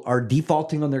 people are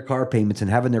defaulting on their car payments and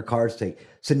having their cars taken.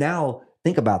 So now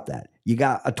think about that. You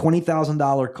got a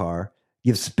 $20,000 car.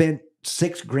 You've spent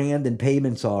 $6,000 in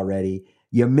payments already.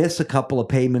 You miss a couple of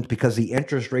payments because the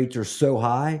interest rates are so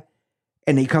high,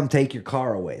 and they come take your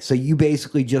car away. So you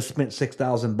basically just spent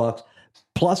 $6,000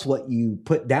 plus what you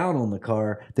put down on the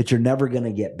car that you're never going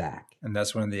to get back. And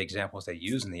that's one of the examples they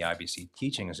use in the IBC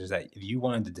teachings is that if you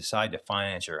wanted to decide to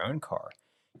finance your own car,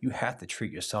 you have to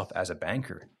treat yourself as a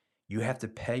banker. You have to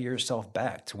pay yourself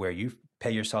back to where you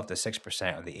pay yourself the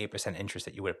 6% or the 8% interest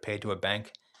that you would have paid to a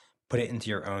bank, put it into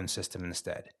your own system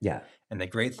instead. Yeah. And the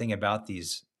great thing about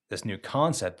this new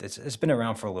concept, it's been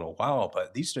around for a little while,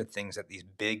 but these are things that these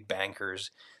big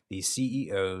bankers, these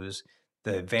CEOs,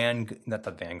 not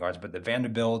the Vanguards, but the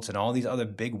Vanderbilts and all these other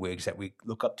big wigs that we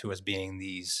look up to as being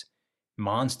these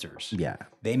monsters. Yeah.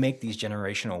 They make these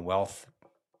generational wealth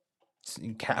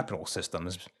capital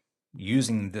systems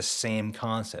using this same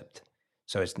concept.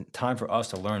 So it's time for us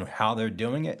to learn how they're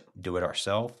doing it, do it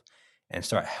ourselves, and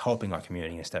start helping our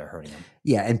community instead of hurting them.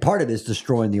 Yeah, and part of it is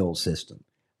destroying the old system.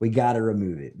 We got to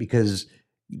remove it because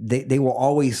they will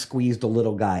always squeeze the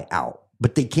little guy out,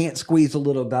 but they can't squeeze the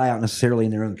little guy out necessarily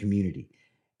in their own community.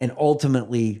 And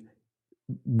ultimately,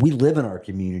 we live in our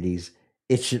communities.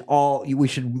 We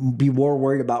should be more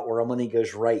worried about where our money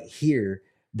goes right here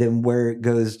than where it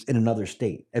goes in another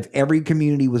state. If every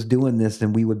community was doing this,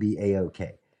 then we would be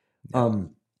A-okay.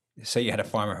 Say you had a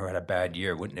farmer who had a bad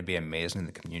year. Wouldn't it be amazing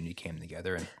if the community came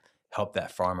together and helped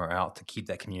that farmer out to keep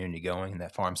that community going and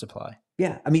that farm supply?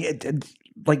 Yeah. I mean,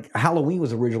 like Halloween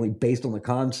was originally based on the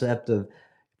concept of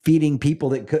feeding people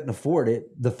that couldn't afford it.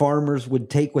 The farmers would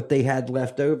take what they had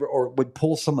left over or would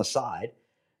pull some aside.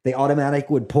 They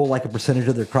automatically would pull like a percentage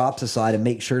of their crops aside and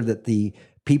make sure that the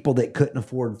people that couldn't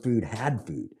afford food had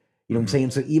food. You know what I'm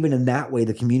saying? So even in that way,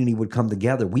 the community would come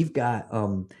together. We've got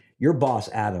your boss,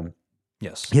 Adam.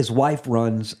 Yes. His wife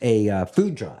runs a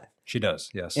food drive. She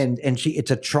does, yes. And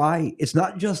it's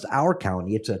not just our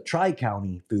county, it's a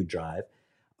tri-county food drive.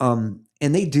 And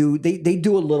they do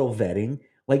a little vetting.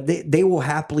 Like they will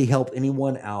happily help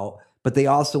anyone out, but they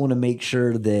also want to make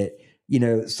sure that, you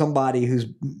know, somebody who's,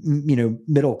 you know,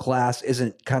 middle class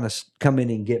isn't kind of come in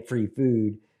and get free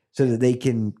food so that they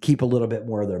can keep a little bit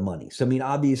more of their money. So, I mean,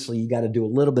 obviously you got to do a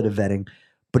little bit of vetting,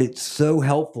 but it's so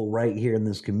helpful right here in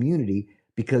this community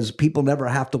because people never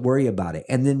have to worry about it.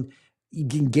 And then you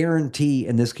can guarantee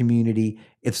in this community,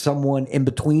 if someone in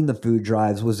between the food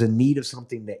drives was in need of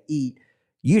something to eat,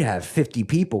 you'd have 50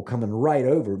 people coming right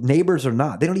over. Neighbors or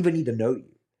not, they don't even need to know you.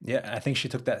 Yeah, I think she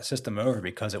took that system over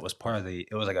because it was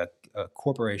it was like a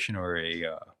corporation or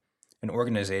an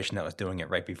organization that was doing it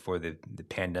right before the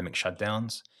pandemic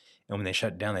shutdowns. And when they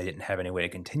shut down, they didn't have any way to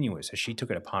continue it. So she took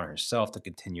it upon herself to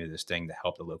continue this thing to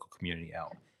help the local community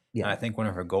out. Yeah. And I think one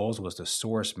of her goals was to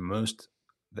source most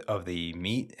of the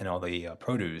meat and all the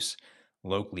produce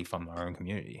locally from our own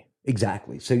community.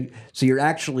 Exactly. So you're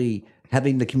actually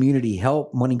having the community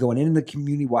help, money going into the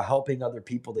community while helping other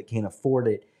people that can't afford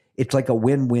it. It's like a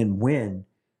win-win-win.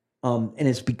 And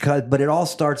it's but it all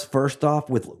starts first off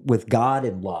with God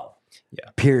and love. Yeah.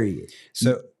 Period.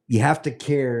 So you have to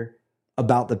care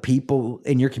about the people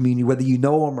in your community, whether you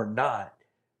know them or not,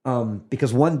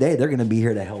 because one day they're going to be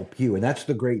here to help you. And that's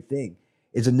the great thing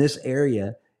is in this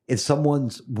area. If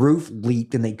someone's roof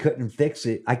leaked and they couldn't fix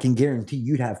it, I can guarantee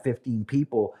you'd have 15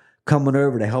 people coming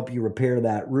over to help you repair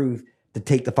that roof to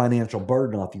take the financial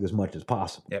burden off you as much as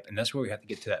possible. Yep, and that's where we have to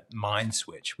get to that mind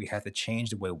switch. We have to change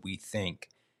the way we think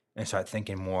and start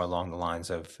thinking more along the lines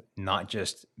of not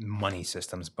just money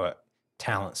systems, but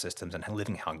talent systems and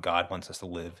living how God wants us to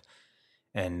live.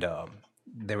 And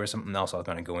there was something else I was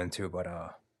going to go into, but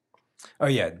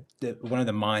one of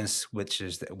the mind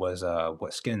switches that was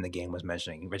what Skin in the Game was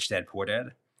mentioning, Rich Dad Poor Dad.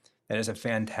 That is a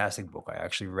fantastic book. I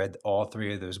actually read all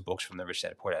 3 of those books from the Rich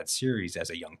Dad Poor Dad series as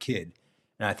a young kid.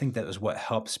 And I think that was what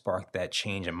helped spark that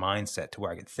change in mindset to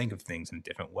where I could think of things in a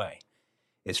different way.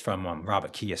 It's from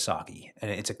Robert Kiyosaki. And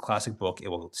it's a classic book. It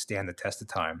will stand the test of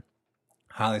time.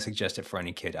 Highly suggest it for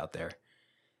any kid out there.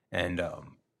 And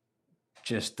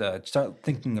just start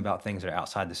thinking about things that are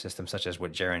outside the system, such as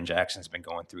what Jaron Jackson's been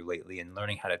going through lately, and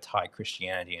learning how to tie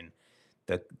Christianity and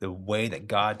the way that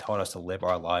God taught us to live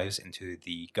our lives into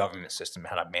the government system,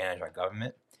 how to manage our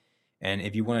government. And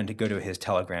if you wanted to go to his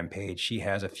Telegram page, he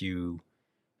has a few...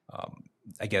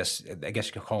 I guess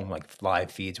you could call them like live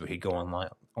feeds where he'd go online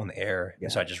on the air and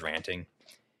start just ranting.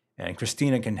 And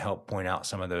Christina can help point out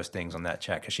some of those things on that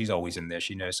chat because she's always in there.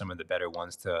 She knows some of the better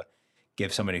ones to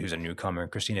give somebody who's a newcomer.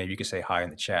 Christina, if you could say hi in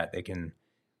the chat, they can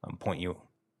point you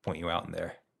out in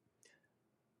there.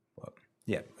 But,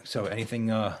 yeah. So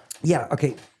anything?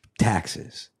 Okay.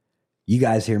 Taxes. You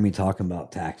guys hear me talking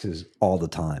about taxes all the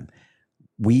time.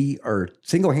 We are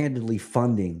single-handedly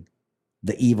funding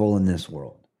the evil in this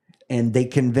world. And they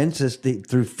convince us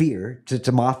through fear. It's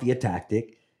a mafia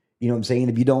tactic. You know what I'm saying?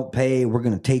 If you don't pay, we're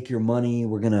going to take your money.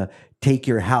 We're going to take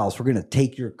your house. We're going to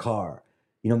take your car.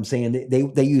 You know what I'm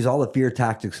saying? They use all the fear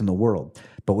tactics in the world,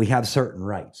 but we have certain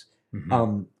rights.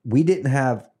 Mm-hmm. We didn't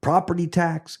have property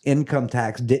tax, income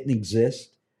tax didn't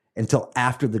exist until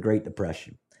after the Great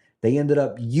Depression. They ended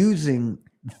up using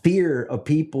fear of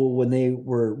people when they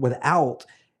were without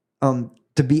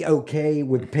to be okay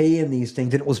with paying these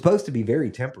things. And it was supposed to be very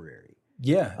temporary.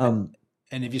 Yeah.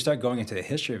 And if you start going into the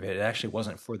history of it, it actually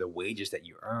wasn't for the wages that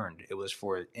you earned. It was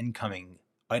for incoming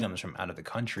items from out of the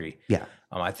country. Yeah.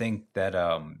 I think that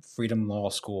Freedom Law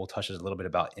School touches a little bit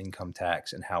about income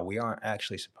tax and how we aren't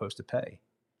actually supposed to pay.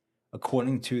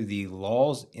 According to the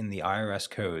laws in the IRS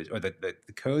codes, or the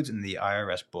codes in the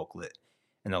IRS booklet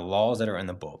and the laws that are in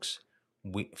the books,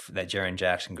 that Jaron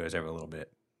Jackson goes over a little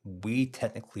bit, we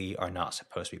technically are not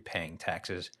supposed to be paying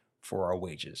taxes for our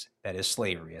wages. That is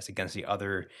slavery. That's against the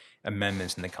other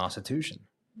amendments in the Constitution.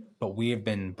 But we have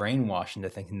been brainwashed into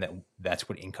thinking that that's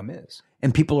what income is.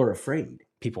 And people are afraid.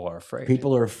 People are afraid.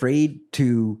 People are afraid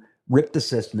to rip the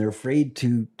system. They're afraid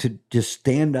to just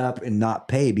stand up and not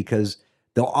pay because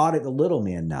they'll audit the little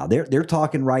man now. They're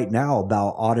talking right now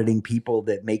about auditing people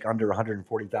that make under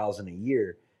 $140,000 a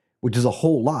year, which is a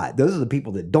whole lot. Those are the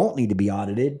people that don't need to be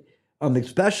audited.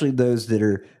 Especially those that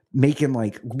are making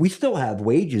we still have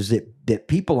wages that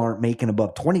people aren't making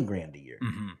above 20 grand a year.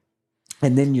 Mm-hmm.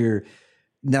 And then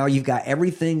you've got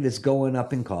everything that's going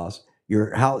up in cost,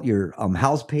 your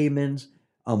house payments,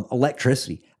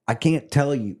 electricity. I can't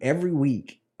tell you every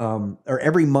week or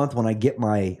every month when I get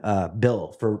my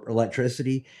bill for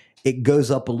electricity, it goes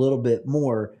up a little bit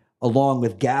more along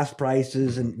with gas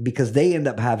prices, and because they end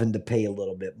up having to pay a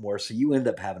little bit more. So you end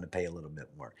up having to pay a little bit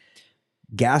more.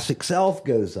 Gas itself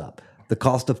goes up. The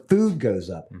cost of food goes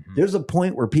up. Mm-hmm. There's a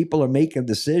point where people are making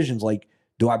decisions like,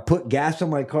 do I put gas in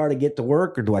my car to get to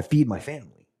work or do I feed my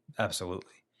family?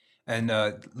 Absolutely. And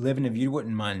Livin, if you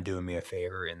wouldn't mind doing me a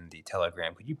favor in the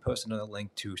Telegram, could you post another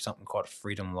link to something called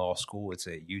Freedom Law School? It's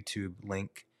a YouTube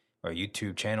link or a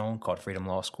YouTube channel called Freedom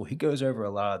Law School. He goes over a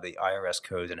lot of the IRS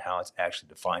codes and how it's actually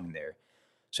defined there.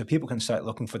 So people can start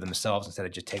looking for themselves instead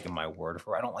of just taking my word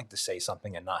for it. I don't like to say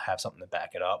something and not have something to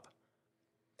back it up.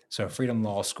 So Freedom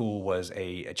Law School was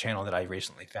a channel that I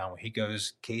recently found where he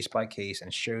goes case by case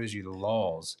and shows you the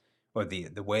laws or the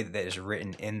way that is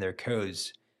written in their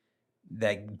codes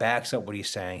that backs up what he's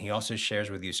saying. He also shares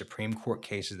with you Supreme Court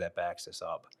cases that backs this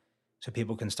up. So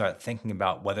people can start thinking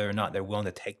about whether or not they're willing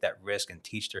to take that risk and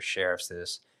teach their sheriffs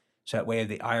this. So that way if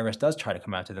the IRS does try to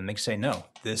come after them, they can say, no,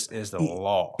 this is the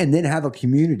law. And then have a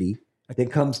community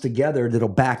that comes together that'll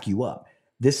back you up.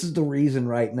 This is the reason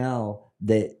right now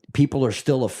that people are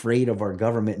still afraid of our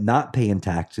government not paying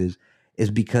taxes is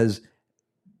because,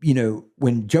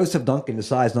 when Joseph Duncan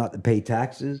decides not to pay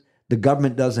taxes, the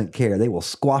government doesn't care. They will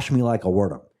squash me like a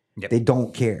worm. Yep. They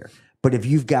don't care. But if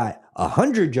you've got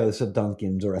 100 Joseph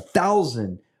Duncans or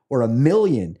 1,000 or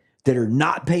 1,000,000 that are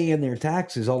not paying their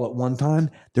taxes all at one time,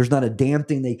 there's not a damn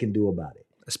thing they can do about it.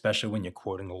 Especially when you're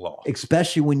quoting the law.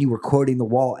 Especially when you were quoting the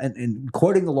law and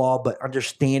quoting the law, but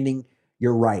understanding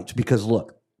your rights. Because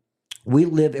look, we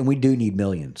live and we do need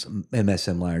millions,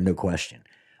 MSM Liar, no question.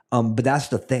 But that's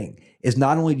the thing, is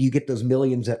not only do you get those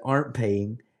millions that aren't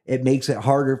paying, it makes it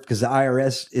harder because the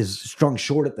IRS is strung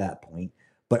short at that point.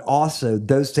 But also,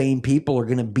 those same people are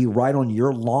going to be right on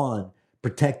your lawn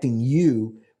protecting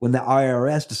you when the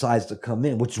IRS decides to come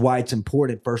in, which is why it's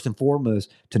important, first and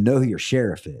foremost, to know who your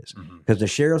sheriff is. Because the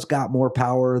sheriff's got more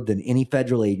power than any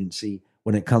federal agency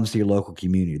when it comes to your local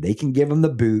community. They can give them the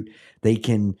boot. They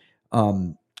can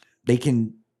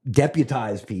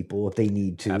deputize people if they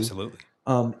need to. Absolutely.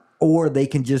 Or they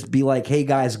can just be like, hey,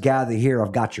 guys, gather here.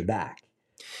 I've got your back.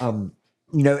 And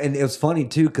it was funny,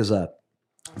 too, because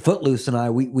Footloose and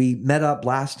I, we met up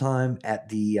last time at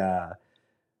the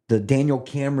Daniel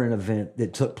Cameron event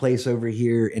that took place over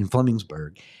here in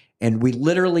Flemingsburg. And we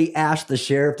literally asked the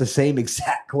sheriff the same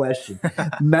exact question.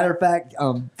 Matter of fact,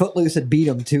 Footloose had beat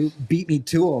me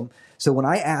to him. So when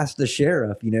I asked the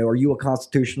sheriff, are you a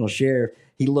constitutional sheriff?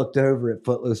 He looked over at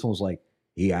Footloose and was like,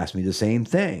 he asked me the same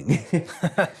thing.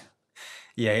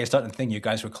 Yeah, you're starting to think you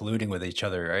guys were colluding with each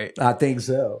other, right? I think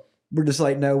so. We're just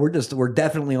like, no, we're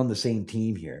definitely on the same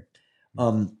team here.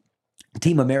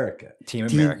 Team America.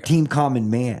 Team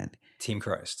Common Man. Team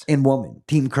Christ. And woman.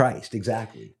 Team Christ,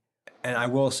 exactly. And I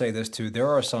will say this too, there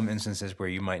are some instances where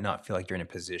you might not feel like you're in a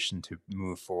position to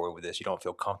move forward with this. You don't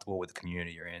feel comfortable with the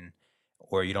community you're in,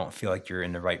 or you don't feel like you're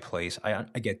in the right place. I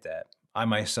get that. I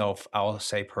myself, I'll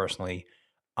say personally,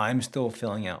 I'm still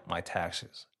filling out my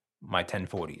taxes, my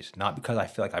 1040s, not because I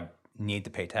feel like I need to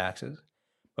pay taxes,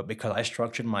 but because I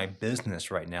structured my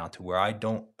business right now to where I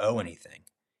don't owe anything.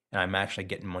 And I'm actually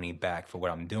getting money back for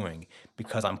what I'm doing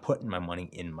because I'm putting my money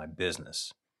in my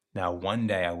business. Now, one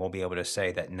day I won't be able to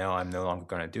say that, no, I'm no longer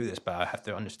going to do this, but I have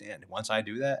to understand, once I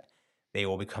do that, they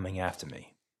will be coming after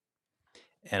me.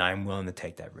 And I'm willing to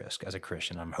take that risk as a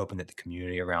Christian. I'm hoping that the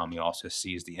community around me also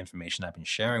sees the information I've been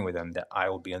sharing with them, that I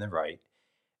will be in the right,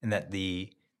 and that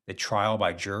the trial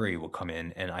by jury will come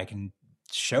in and I can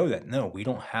show that, no, we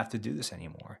don't have to do this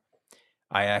anymore.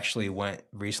 I actually went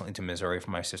recently to Missouri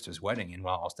for my sister's wedding, and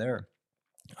while I was there,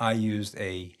 I used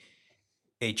a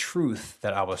truth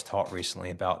that I was taught recently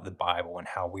about the Bible and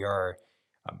how we are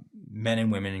men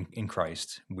and women in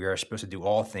Christ. We are supposed to do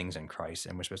all things in Christ,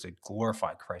 and we're supposed to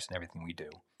glorify Christ in everything we do.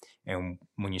 And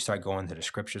when you start going to the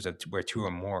scriptures of where two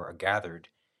or more are gathered,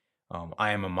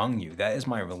 I am among you. That is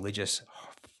my religious,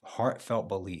 heartfelt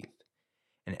belief.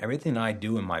 And everything I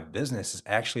do in my business is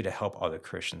actually to help other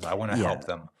Christians. I want to help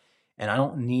them. And I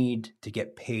don't need to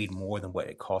get paid more than what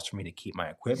it costs for me to keep my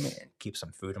equipment and keep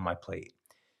some food on my plate.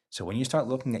 So when you start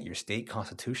looking at your state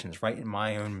constitutions, right in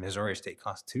my own Missouri state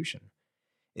constitution,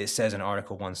 it says in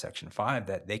Article 1, Section 5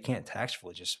 that they can't tax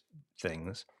religious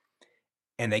things,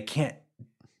 and they can't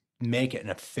make it an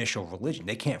official religion.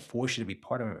 They can't force you to be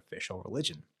part of an official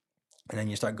religion. And then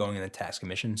you start going in the tax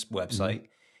commission's website,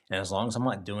 and as long as I'm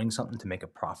not doing something to make a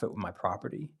profit with my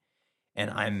property, and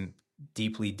I'm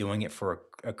deeply doing it for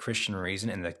a Christian reason,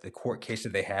 and the court case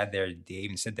that they had there, they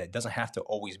even said that it doesn't have to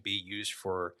always be used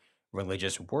for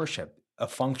religious worship. A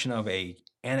function of a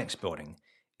annex building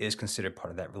is considered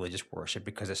part of that religious worship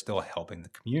because it's still helping the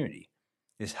community.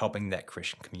 It's helping that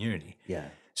Christian community. Yeah.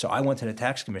 So I went to the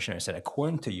tax commissioner and said,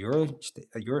 according to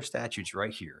your statutes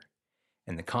right here,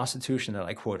 and the Constitution that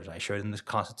I quoted, I showed him the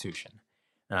Constitution,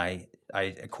 and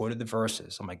I quoted the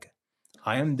verses. I'm like,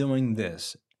 I am doing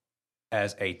this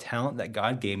as a talent that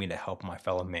God gave me to help my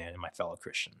fellow man and my fellow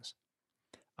Christians.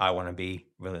 I want to be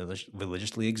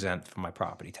religiously exempt from my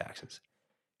property taxes.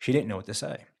 She didn't know what to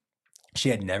say. She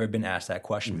had never been asked that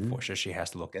question before, so she has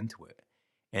to look into it.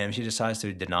 And if she decides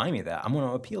to deny me that, I'm going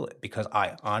to appeal it because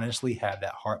I honestly have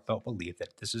that heartfelt belief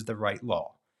that this is the right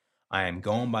law. I am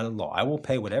going by the law. I will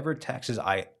pay whatever taxes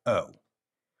I owe,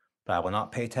 but I will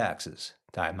not pay taxes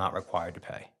that I am not required to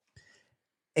pay.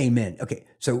 Amen. Okay,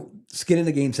 so skin in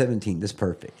the game 17. This is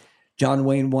perfect. John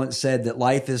Wayne once said that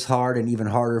life is hard and even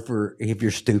harder if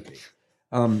you're stupid.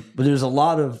 But there's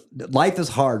life is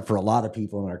hard for a lot of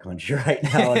people in our country right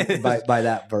now by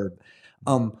that verb.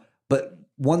 But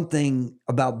one thing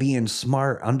about being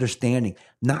smart, understanding,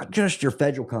 not just your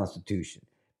federal constitution.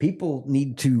 People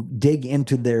need to dig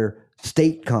into their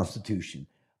state constitution,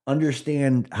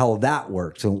 understand how that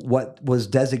works and what was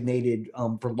designated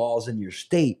for laws in your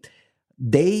state.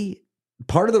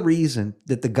 Part of the reason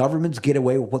that the governments get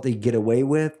away with what they get away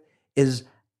with is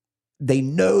they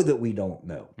know that we don't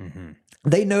know. Mm-hmm.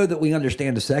 They know that we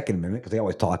understand the Second Amendment because they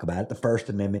always talk about it, the First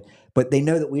Amendment, but they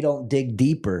know that we don't dig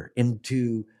deeper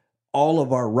into all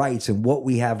of our rights and what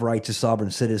we have rights as sovereign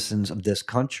citizens of this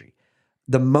country.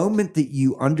 The moment that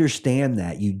you understand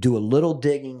that, you do a little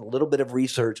digging, a little bit of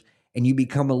research, and you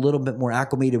become a little bit more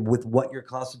acclimated with what your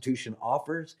Constitution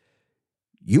offers,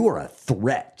 you are a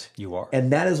threat. You are.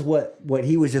 And that is what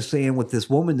he was just saying with this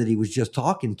woman that he was just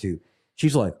talking to.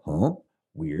 She's like, huh?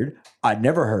 Weird. I'd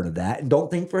never heard of that. And don't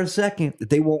think for a second that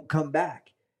they won't come back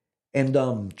and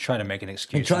try to make an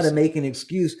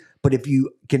excuse. But if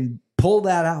you can pull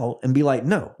that out and be like,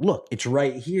 no, look, it's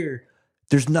right here.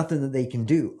 There's nothing that they can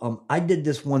do. I did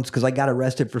this once because I got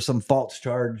arrested for some false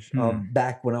charge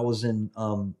back when I was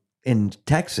in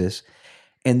Texas.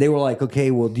 And they were like, okay,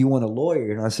 well, do you want a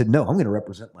lawyer? And I said, no, I'm going to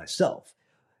represent myself.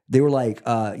 They were like,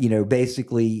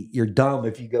 basically, you're dumb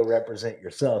if you go represent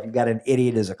yourself. You got an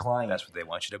idiot as a client. That's what they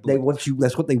want you to believe.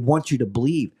 That's what they want you to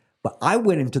believe. But I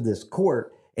went into this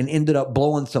court and ended up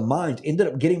blowing some minds, ended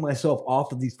up getting myself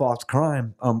off of these false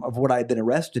crime of what I had been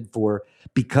arrested for,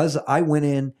 because I went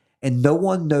in and no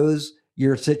one knows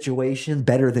your situation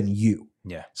better than you.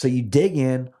 Yeah. So you dig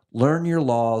in, learn your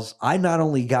laws. I not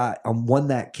only got won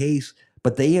that case,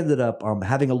 but they ended up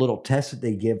having a little test that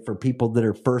they give for people that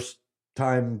are first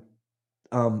time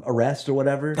arrest or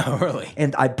whatever. Oh, really?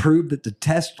 And I proved that the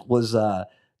test was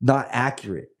not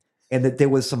accurate and that there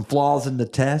was some flaws in the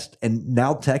test. And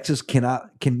now Texas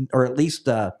or at least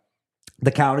the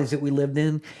counties that we lived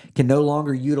in can no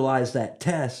longer utilize that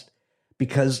test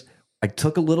because I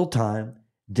took a little time,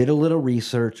 did a little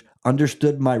research,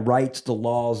 understood my rights, the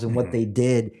laws, and what they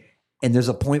did. And there's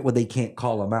a point where they can't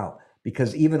call them out.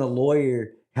 Because even a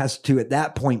lawyer has to, at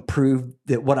that point, prove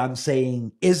that what I'm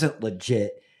saying isn't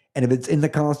legit. And if it's in the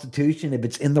Constitution, if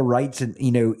it's in the rights and,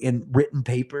 in written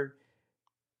paper,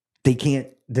 they can't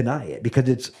deny it because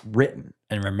it's written.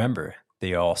 And remember,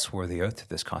 they all swore the oath to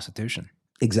this Constitution.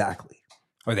 Exactly.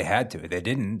 Or they had to. If they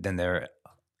didn't, then they're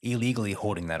illegally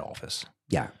holding that office.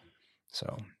 Yeah.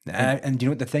 So, and do you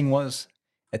know what the thing was?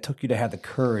 It took you to have the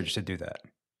courage to do that.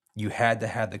 You had to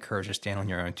have the courage to stand on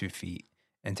your own 2 feet.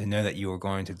 And to know that you were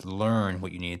going to learn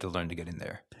what you needed to learn to get in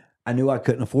there. I knew I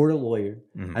couldn't afford a lawyer.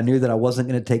 Mm-hmm. I knew that I wasn't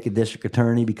going to take a district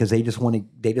attorney because they just want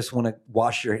to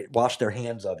wash their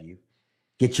hands of you,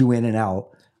 get you in and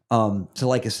out. So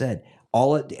like I said,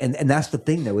 and that's the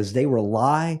thing though, is they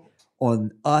rely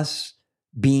on us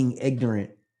being ignorant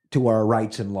to our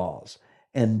rights and laws.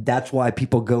 And that's why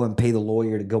people go and pay the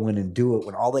lawyer to go in and do it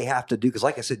when all they have to do, because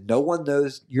like I said, no one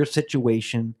knows your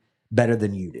situation better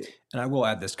than you do. And I will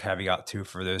add this caveat too,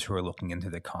 for those who are looking into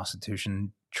the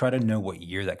Constitution, try to know what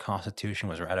year that Constitution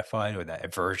was ratified or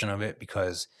that version of it,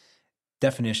 because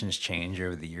definitions change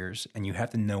over the years and you have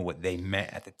to know what they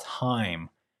meant at the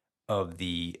time of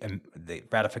the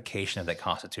ratification of that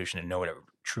Constitution and know what it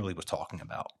truly was talking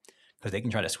about. Because they can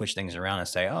try to switch things around and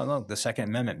say, oh, look, the Second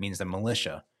Amendment means the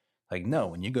militia. Like, no,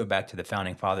 when you go back to the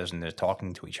founding fathers and they're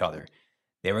talking to each other,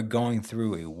 they were going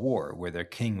through a war where their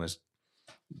king was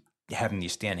having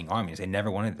these standing armies. They never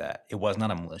wanted that. It was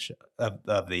not a militia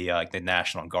of the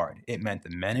National Guard. It meant the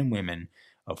men and women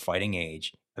of fighting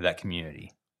age of that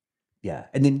community. Yeah,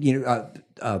 and then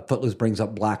Footloose brings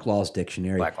up Black Law's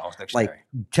Dictionary. Black Law's Dictionary. Like,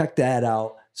 check that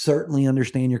out. Certainly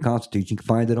understand your Constitution. You can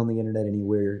find it on the internet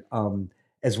anywhere,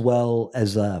 as well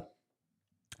as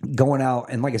going out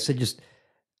and, like I said, just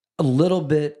a little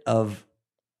bit of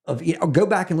go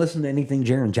back and listen to anything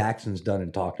Jaron Jackson's done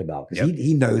and talked about, because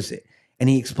he knows it. And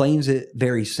he explains it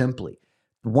very simply.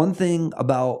 One thing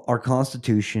about our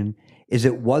Constitution is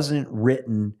it wasn't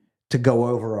written to go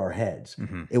over our heads.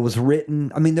 Mm-hmm. It was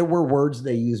written, I mean, there were words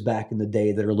they used back in the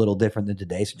day that are a little different than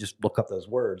today, so just look up those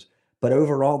words. But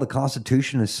overall, the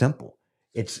Constitution is simple.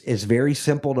 It's very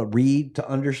simple to read, to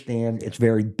understand. It's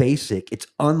very basic. It's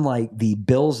unlike the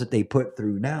bills that they put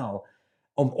through now,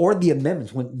 or the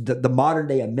amendments, when the modern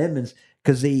day amendments,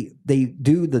 because they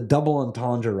do the double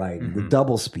entendre writing, mm-hmm. the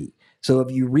double speak. So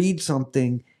if you read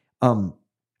something,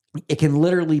 it can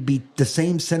literally be the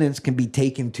same sentence can be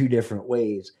taken 2 different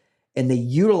ways. And they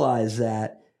utilize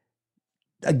that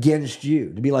against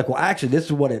you to be like, well, actually, this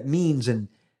is what it means. And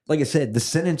like I said, the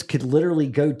sentence could literally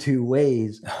go 2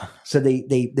 ways. So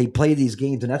they play these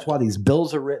games. And that's why these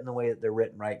bills are written the way that they're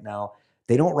written right now.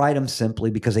 They don't write them simply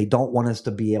because they don't want us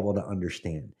to be able to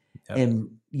understand. Yep. And,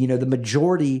 the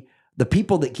majority, the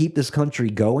people that keep this country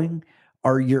going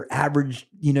are your average,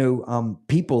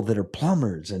 people that are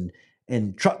plumbers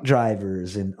and truck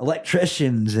drivers and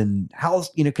electricians and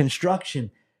house,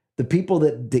 construction. The people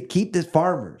that keep this,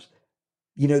 farmers,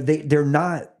 they're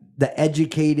not the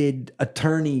educated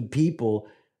attorney people.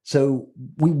 So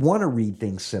we want to read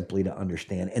things simply to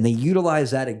understand. And they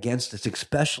utilize that against us,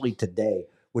 especially today,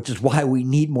 which is why we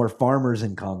need more farmers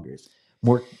in Congress,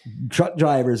 more truck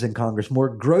drivers in Congress, more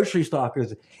grocery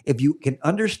stockers. If you can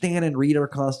understand and read our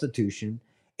Constitution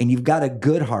and you've got a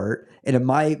good heart, and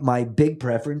my big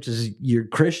preference is you're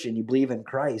Christian, you believe in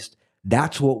Christ,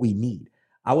 That's what we need.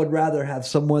 I would rather have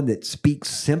someone that speaks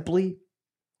simply,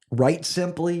 writes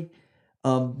simply,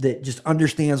 that just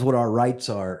understands what our rights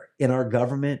are in our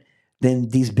government than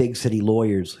these big city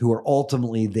lawyers who are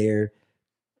ultimately there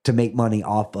to make money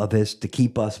off of us, to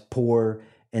keep us poor,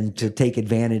 and to take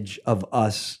advantage of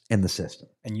us and the system.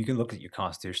 And you can look at your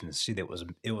Constitution and see that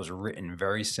it was written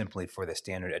very simply for the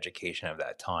standard education of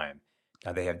that time.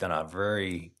 Now, they have done a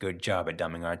very good job at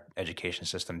dumbing our education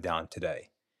system down today.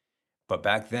 But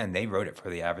back then, they wrote it for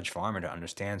the average farmer to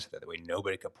understand, so that way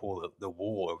nobody could pull the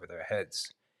wool over their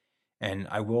heads. And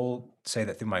I will say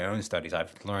that through my own studies,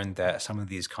 I've learned that some of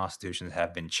these constitutions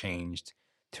have been changed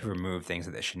to remove things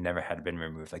that should never have been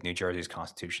removed, like New Jersey's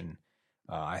constitution.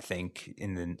 I think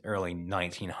in the early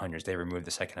 1900s, they removed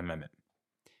the Second Amendment.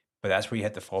 But that's where you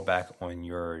have to fall back on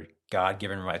your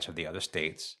God-given rights of the other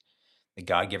states, the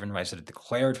God-given rights that are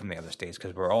declared from the other states,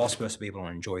 because we're all supposed to be able to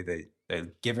enjoy the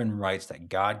given rights that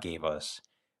God gave us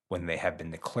when they have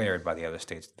been declared by the other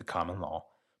states, the common law.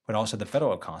 But also the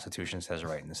federal constitution says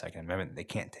right in the Second Amendment, they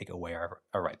can't take away our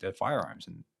right to firearms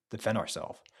and defend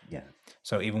ourselves. Yeah.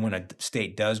 So even when a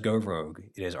state does go rogue,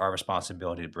 it is our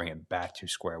responsibility to bring it back to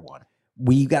square one.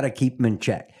 We got to keep them in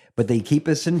check, but they keep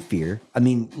us in fear. I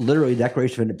mean, literally, the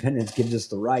Declaration of Independence gives us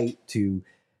the right to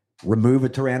remove a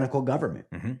tyrannical government.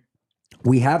 Mm-hmm.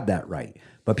 We have that right,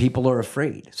 but people are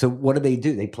afraid. So what do?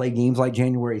 They play games like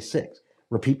January 6th,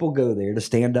 where people go there to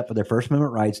stand up for their First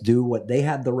Amendment rights, do what they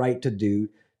had the right to do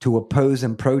to oppose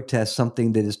and protest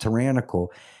something that is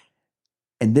tyrannical.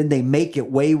 And then they make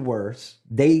it way worse.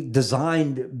 They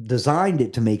designed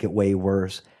it to make it way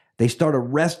worse. They start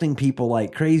arresting people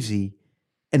like crazy.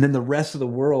 And then the rest of the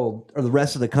world or the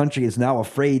rest of the country is now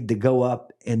afraid to go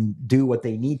up and do what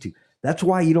they need to. That's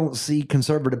why you don't see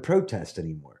conservative protest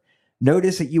anymore.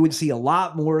 Notice that you would see a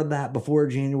lot more of that before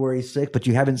January 6th, but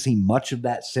you haven't seen much of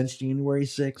that since January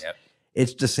 6th. Yep.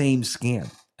 It's the same scam.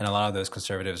 And a lot of those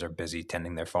conservatives are busy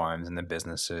tending their farms and their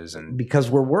businesses. And because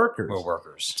we're workers. We're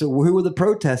workers. So who are the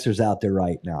protesters out there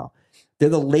right now? They're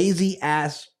the lazy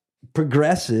ass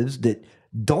progressives that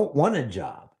don't want a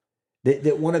job.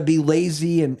 That want to be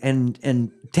lazy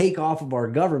and take off of our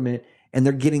government, and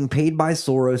they're getting paid by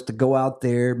Soros to go out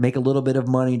there, make a little bit of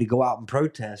money to go out and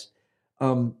protest.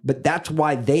 But that's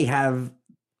why they have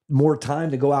more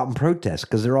time to go out and protest,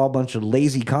 because they're all a bunch of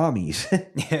lazy commies.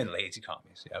 Yeah, lazy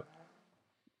commies. Yep.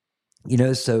 You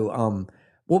know, so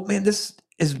well, man,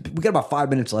 we got about 5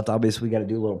 minutes left. Obviously, we got to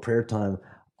do a little prayer time.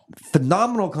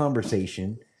 Phenomenal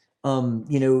conversation.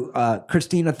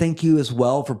 Christina, thank you as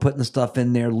well for putting the stuff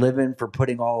in there. Livin for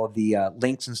putting all of the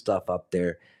links and stuff up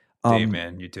there. Dave,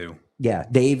 man, you too. Yeah,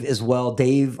 Dave as well.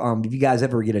 Dave, if you guys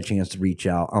ever get a chance to reach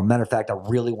out, matter of fact, I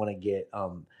really want to get.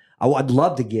 I'd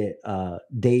love to get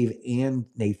Dave and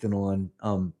Nathan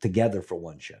on together for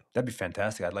one show. That'd be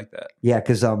fantastic. I'd like that. Yeah,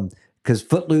 because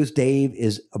Footloose Dave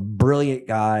is a brilliant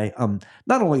guy.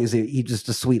 Not only is he just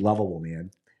a sweet, lovable man.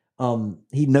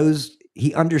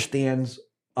 He understands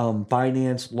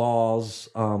finance, laws,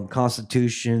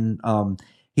 Constitution.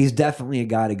 He's definitely a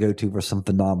guy to go to for some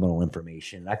phenomenal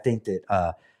information. I think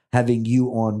that having you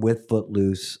on with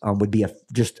Footloose would be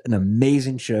just an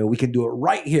amazing show. We can do it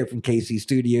right here from KC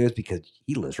Studios because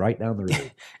he lives right down the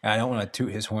road. I don't want to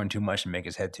toot his horn too much and make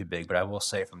his head too big, but I will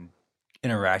say from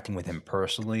interacting with him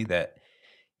personally that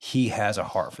he has a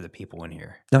heart for the people in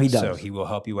here. No, he does. So he will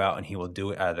help you out, and he will do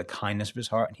it out of the kindness of his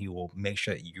heart, and he will make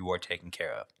sure that you are taken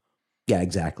care of. Yeah,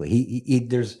 exactly.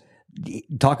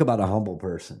 Talk about a humble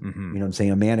person. Mm-hmm. You know what I'm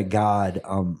saying? A man of God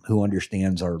who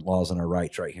understands our laws and our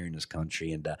rights right here in this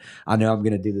country. And I know I'm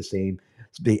going to do the same.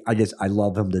 I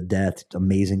love him to death.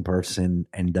 Amazing person.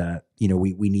 And,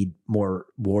 we need more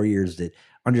warriors that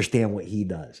understand what he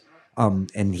does.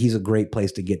 And he's a great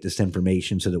place to get this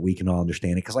information so that we can all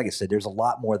understand it. Because like I said, there's a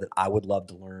lot more that I would love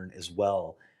to learn as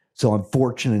well. So I'm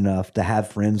fortunate enough to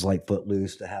have friends like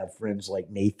Footloose, to have friends like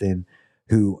Nathan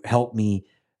who help me,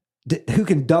 who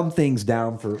can dumb things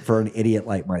down for an idiot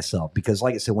like myself. Because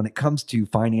like I said, when it comes to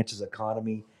finances,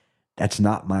 economy, that's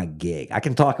not my gig. I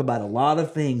can talk about a lot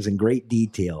of things in great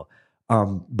detail,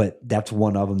 but that's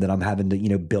one of them that I'm having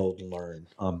to, build and learn.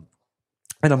 And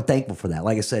I'm thankful for that.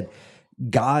 Like I said,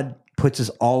 God puts us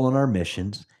all on our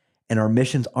missions, and our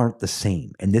missions aren't the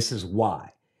same. And this is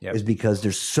why. Yep. Is because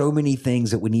there's so many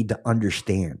things that we need to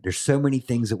understand. There's so many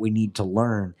things that we need to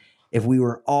learn. If we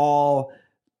were all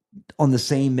on the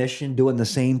same mission, doing the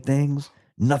same things,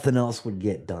 nothing else would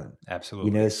get done.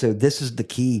 Absolutely. So this is the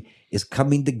key, is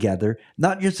coming together,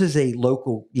 not just as a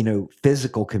local,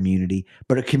 physical community,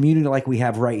 but a community like we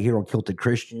have right here on Kilted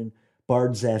Christian,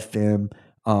 Bards FM,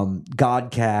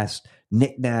 Godcast,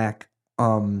 Knickknack,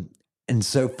 and and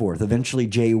so forth. Eventually,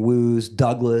 Jay Woos,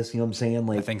 Douglas, you know what I'm saying?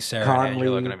 Like, I think Sarah Conley. and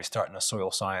Angela are going to be starting a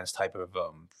soil science type of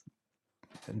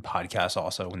podcast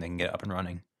also when they can get up and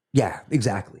running. Yeah,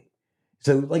 exactly.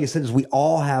 So, like I said, is we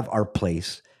all have our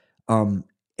place. And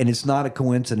it's not a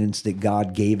coincidence that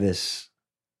God gave us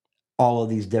all of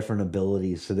these different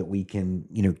abilities so that we can,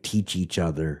 teach each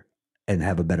other and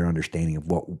have a better understanding of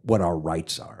what our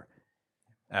rights are.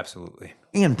 Absolutely.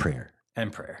 And prayer.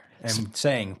 And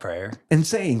saying prayer. And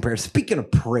saying prayer. Speaking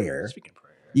of prayer,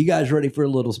 you guys ready for a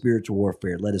little spiritual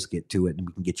warfare? Let us get to it and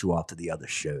we can get you off to the other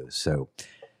shows. So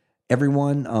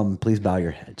everyone, please bow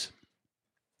your heads.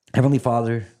 Heavenly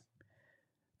Father,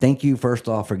 thank you first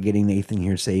off for getting Nathan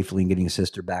here safely and getting his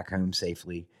sister back home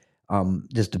safely.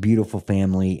 Just a beautiful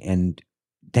family. And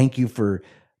thank you for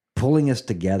pulling us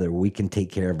together. We can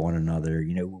take care of one another.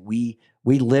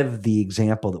 We live the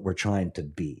example that we're trying to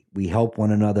be. We help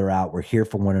one another out. We're here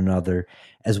for one another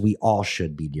as we all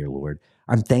should be, dear Lord.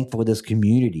 I'm thankful for this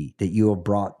community that you have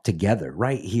brought together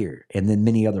right here and then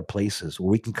many other places where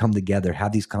we can come together,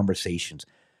 have these conversations,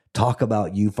 talk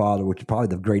about you, Father, which is probably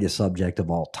the greatest subject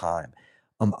of all time.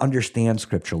 Understand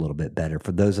Scripture a little bit better.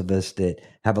 For those of us that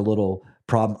have a little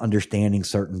problem understanding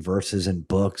certain verses and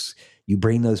books, you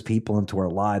bring those people into our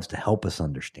lives to help us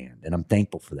understand. And I'm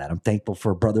thankful for that. I'm thankful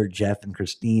for Brother Jeff and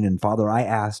Christine. And Father, I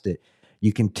ask that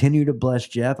you continue to bless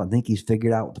Jeff. I think he's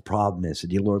figured out what the problem is. So,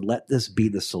 dear Lord, let this be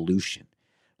the solution.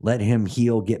 Let him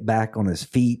heal, get back on his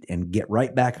feet, and get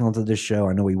right back onto this show.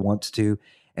 I know he wants to.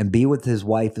 And be with his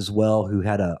wife as well, who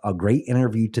had a great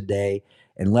interview today.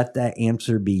 And let that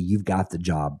answer be, you've got the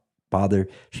job. Father,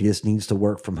 she just needs to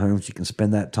work from home. She can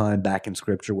spend that time back in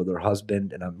Scripture with her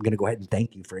husband. And I'm going to go ahead and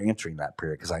thank you for answering that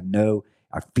prayer because I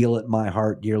feel it in my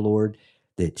heart, dear Lord,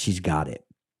 that she's got it.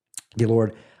 Dear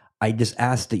Lord, I just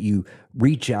ask that you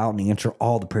reach out and answer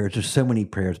all the prayers. There's so many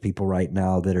prayers, people right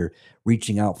now that are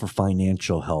reaching out for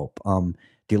financial help.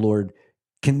 Dear Lord,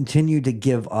 continue to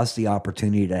give us the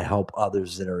opportunity to help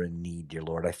others that are in need, dear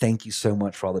Lord. I thank you so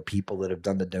much for all the people that have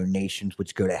done the donations,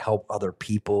 which go to help other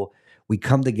people. We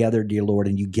come together, dear Lord,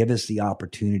 and you give us the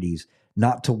opportunities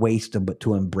not to waste them, but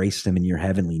to embrace them in your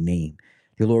heavenly name.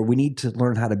 Dear Lord, we need to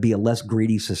learn how to be a less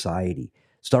greedy society.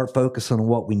 Start focusing on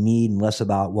what we need and less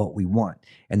about what we want.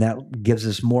 And that gives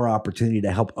us more opportunity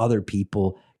to help other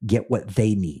people get what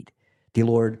they need. Dear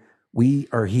Lord, we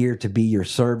are here to be your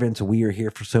servants. We are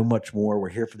here for so much more. We're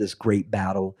here for this great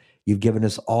battle. You've given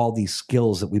us all these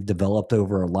skills that we've developed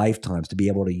over our lifetimes to be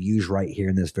able to use right here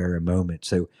in this very moment.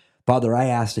 So, Father, I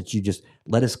ask that you just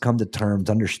let us come to terms,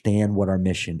 understand what our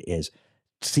mission is.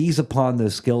 Seize upon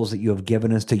those skills that you have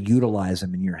given us to utilize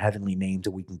them in your heavenly name so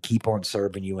we can keep on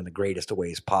serving you in the greatest of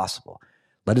ways possible.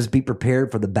 Let us be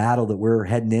prepared for the battle that we're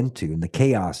heading into and the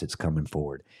chaos that's coming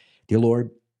forward. Dear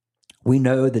Lord, we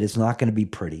know that it's not going to be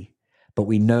pretty, but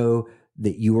we know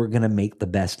that you are going to make the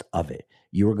best of it.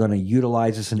 You are going to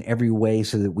utilize us in every way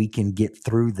so that we can get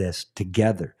through this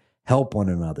together, help one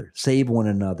another, save one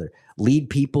another, lead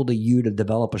people to you to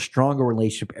develop a stronger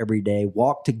relationship every day,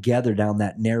 walk together down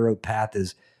that narrow path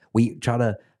as we try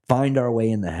to find our way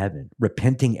into heaven,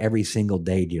 repenting every single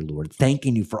day, dear Lord,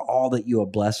 thanking you for all that you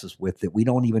have blessed us with that we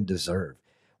don't even deserve.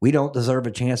 We don't deserve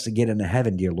a chance to get into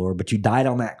heaven, dear Lord, but you died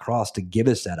on that cross to give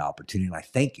us that opportunity, and I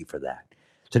thank you for that.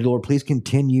 So, Lord, please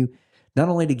continue not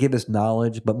only to give us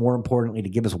knowledge, but more importantly, to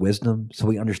give us wisdom so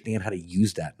we understand how to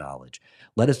use that knowledge.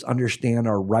 Let us understand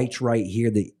our rights right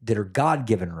here that are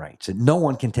God-given rights that no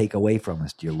one can take away from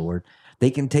us, dear Lord.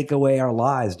 They can take away our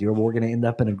lives, dear Lord. We're going to end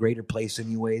up in a greater place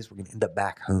anyways. We're going to end up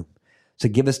back home. So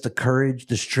give us the courage,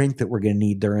 the strength that we're going to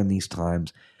need during these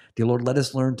times. Dear Lord, let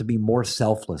us learn to be more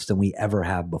selfless than we ever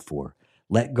have before.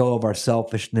 Let go of our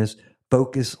selfishness.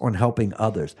 Focus on helping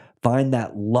others. Find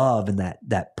that love and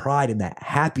that pride and that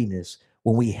happiness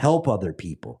when we help other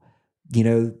people.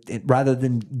 Rather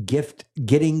than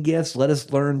getting gifts, let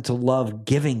us learn to love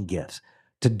giving gifts,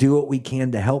 to do what we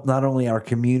can to help not only our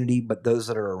community, but those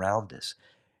that are around us.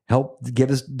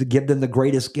 Give them the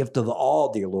greatest gift of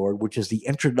all, dear Lord, which is the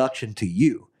introduction to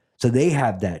you. So they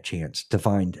have that chance to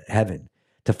find heaven,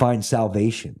 to find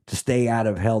salvation, to stay out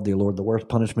of hell, dear Lord, the worst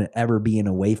punishment ever being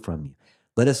away from you.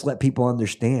 Let people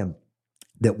understand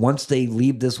that once they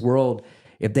leave this world,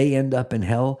 if they end up in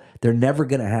hell, they're never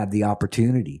going to have the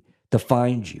opportunity to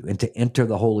find you and to enter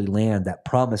the Holy Land, that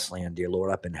promised land, dear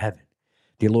Lord, up in heaven.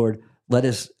 Dear Lord, let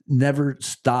us never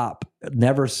stop,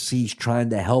 never cease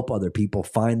trying to help other people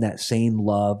find that same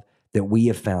love that we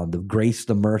have found, the grace,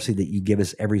 the mercy that you give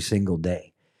us every single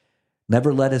day.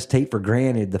 Never let us take for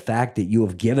granted the fact that you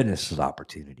have given us this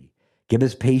opportunity. Give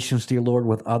us patience, dear Lord,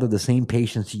 with others, the same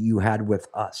patience that you had with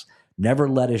us. Never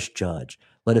let us judge.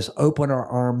 Let us open our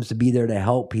arms to be there to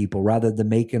help people rather than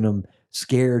making them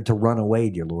scared to run away,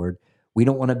 dear Lord. We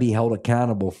don't want to be held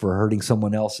accountable for hurting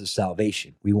someone else's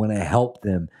salvation. We want to help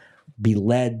them be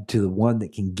led to the one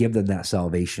that can give them that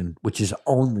salvation, which is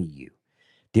only you.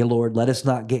 Dear Lord, let us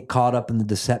not get caught up in the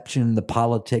deception, the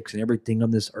politics, and everything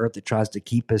on this earth that tries to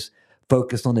keep us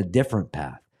focused on a different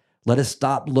path. Let us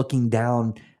stop looking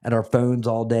down at our phones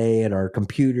all day, at our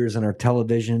computers and our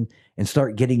television, and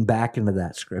start getting back into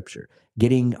that scripture,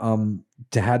 getting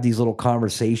to have these little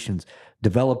conversations,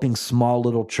 developing small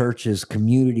little churches,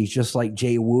 communities, just like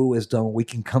Jay Wu has done. We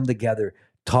can come together,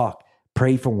 talk,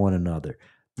 pray for one another.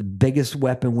 The biggest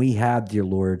weapon we have, dear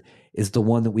Lord, is the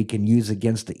one that we can use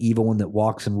against the evil one that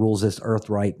walks and rules this earth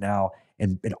right now.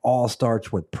 And it all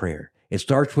starts with prayer. It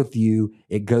starts with you,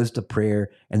 it goes to prayer,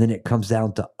 and then it comes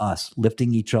down to us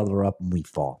lifting each other up when we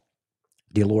fall.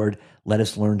 Dear Lord, let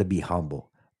us learn to be humble,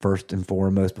 first and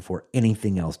foremost, before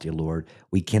anything else, dear Lord.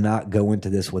 We cannot go into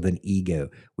this with an ego.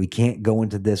 We can't go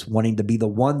into this wanting to be the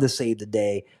one to save the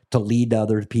day, to lead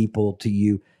other people to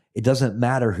you. It doesn't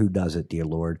matter who does it, dear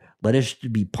Lord. Let us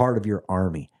be part of your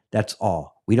army. That's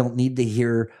all. We don't need to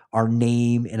hear our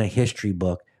name in a history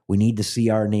book. We need to see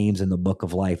our names in the book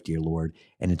of life, dear Lord,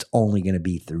 and it's only going to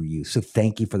be through you. So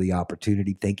thank you for the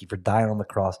opportunity. Thank you for dying on the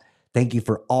cross. Thank you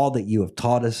for all that you have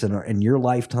taught us in your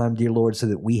lifetime, dear Lord, so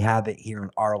that we have it here in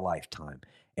our lifetime.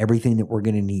 Everything that we're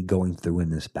going to need going through in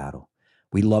this battle.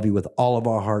 We love you with all of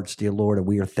our hearts, dear Lord, and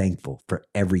we are thankful for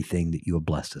everything that you have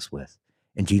blessed us with.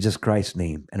 In Jesus Christ's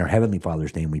name and our Heavenly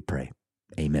Father's name we pray.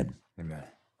 Amen. Amen.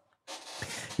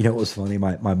 You know, it was funny.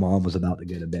 My mom was about to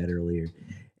go to bed earlier,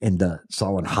 and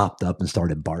someone hopped up and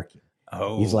started barking.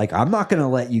 Oh. He's like, I'm not going to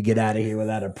let you get out of here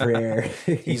without a prayer.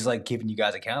 He's like keeping you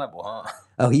guys accountable, huh?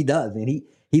 Oh, he does, man.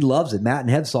 He loves it. Matt and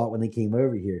Head saw it when they came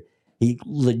over here. He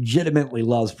legitimately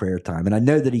loves prayer time. And I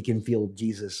know that he can feel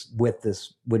Jesus with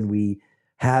us when we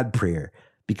have prayer,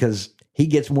 because he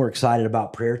gets more excited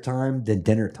about prayer time than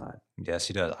dinner time. Yes,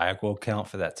 he does. I will count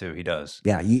for that too. He does.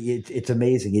 Yeah, it's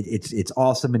amazing. It's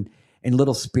awesome. And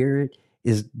little Spirit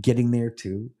is getting there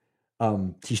too.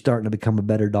 She's starting to become a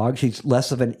better dog. She's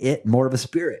less of an it, more of a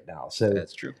spirit now. So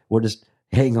that's true. We'll just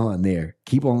hang on there.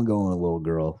 Keep on going, little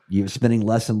girl. You're spending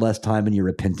less and less time in your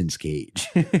repentance cage.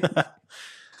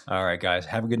 All right, guys.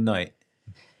 Have a good night.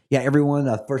 Yeah, everyone.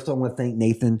 First, I want to thank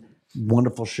Nathan.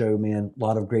 Wonderful show, man. A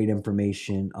lot of great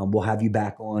information. We'll have you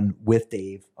back on with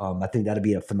Dave. I think that'll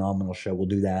be a phenomenal show. We'll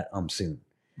do that soon.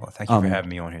 Well, thank you for having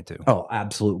me on here too. Oh,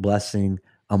 absolute blessing.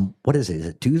 What is it? Is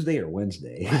it Tuesday or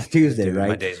Wednesday? It's Tuesday, Dude, right?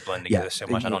 My days blend together so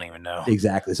much, I don't even know.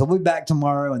 Exactly. So we'll be back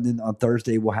tomorrow, and then on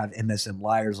Thursday we'll have MSM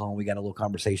Liars on. We got a little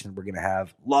conversation we're going to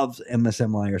have. Loves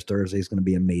MSM Liars Thursday. It's going to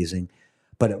be amazing.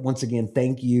 But once again,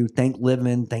 thank you. Thank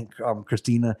Livin. Thank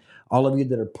Christina. All of you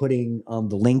that are putting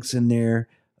the links in there.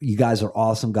 You guys are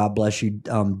awesome. God bless you.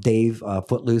 Dave,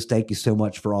 Footloose, thank you so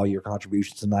much for all your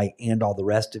contributions tonight, and all the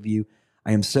rest of you.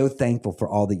 I am so thankful for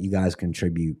all that you guys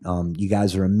contribute. You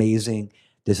guys are amazing.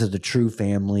 This is the true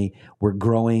family. We're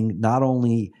growing not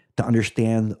only to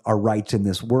understand our rights in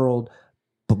this world,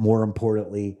 but more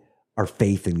importantly, our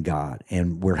faith in God.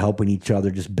 And we're helping each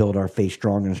other just build our faith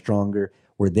stronger and stronger.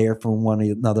 We're there for one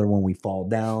another when we fall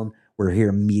down. We're here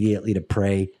immediately to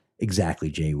pray. Exactly,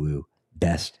 Jay Wu.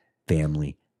 Best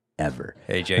family ever.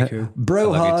 Hey, JQ.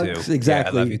 Bro hugs.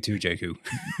 Exactly. Yeah, I love you too, JQ.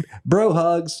 Bro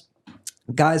hugs.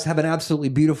 Guys, have an absolutely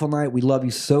beautiful night. We love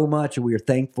you so much, and we are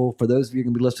thankful. For those of you who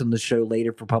are going to be listening to the show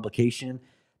later for publication,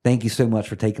 thank you so much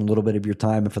for taking a little bit of your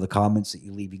time and for the comments that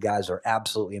you leave. You guys are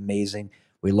absolutely amazing.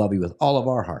 We love you with all of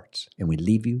our hearts, and we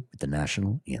leave you with the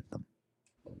national anthem.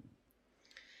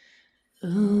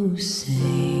 Oh, say,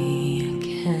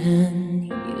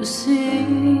 can you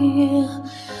see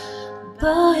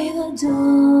by the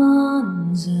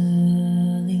dawn's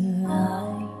early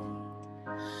light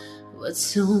what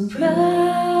so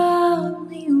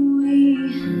proudly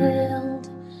we held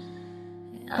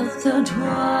at the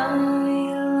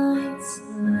twilight's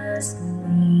last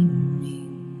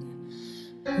gleaming,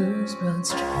 whose broad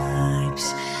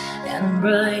stripes and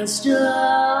bright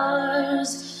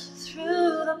stars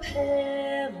through the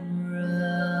perilous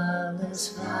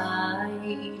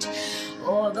fight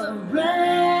o'er the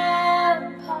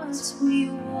ramparts we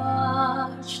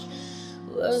watched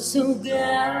were so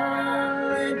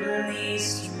gallantly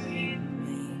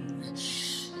streaming,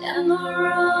 and the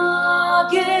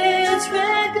rocket's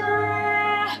red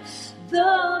glare,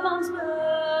 the bombs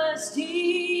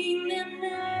bursting in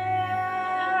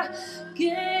air,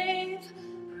 gave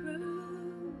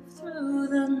proof through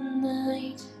the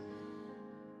night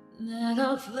that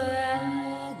our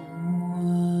flag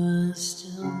was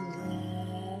still there.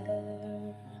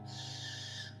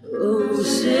 Oh,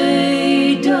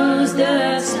 say does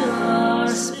that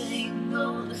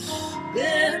star-spangled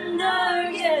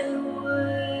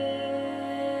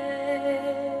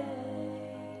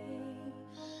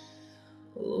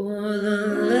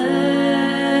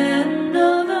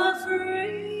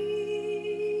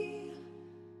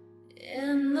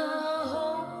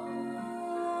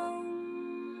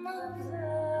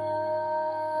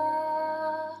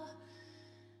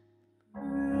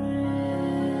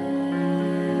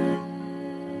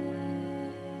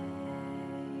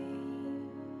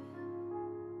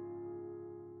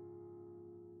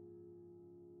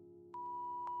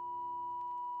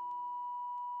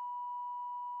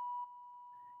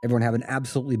Everyone have an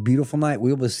absolutely beautiful night.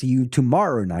 We will see you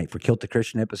tomorrow night for Kilted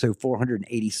Christian episode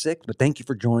 486. But thank you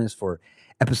for joining us for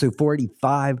episode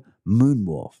 485,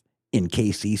 MoonWolf in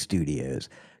KC Studios.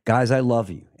 Guys, I love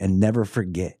you. And never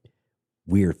forget,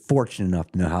 we are fortunate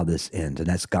enough to know how this ends, and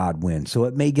that's God wins. So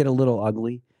it may get a little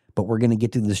ugly, but we're going to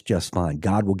get through this just fine.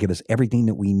 God will give us everything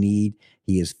that we need.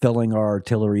 He is filling our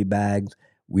artillery bags.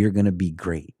 We are going to be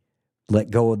great. Let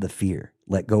go of the fear.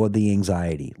 Let go of the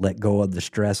anxiety. Let go of the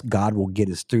stress. God will get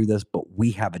us through this, but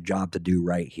we have a job to do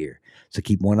right here. So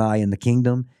keep one eye in the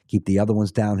kingdom. Keep the other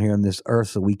ones down here on this earth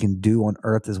so we can do on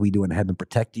earth as we do in heaven.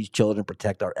 Protect these children.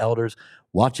 Protect our elders.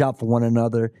 Watch out for one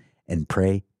another and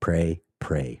pray, pray,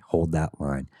 pray. Hold that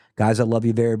line. Guys, I love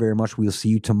you very, very much. We'll see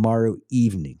you tomorrow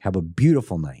evening. Have a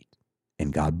beautiful night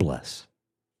and God bless.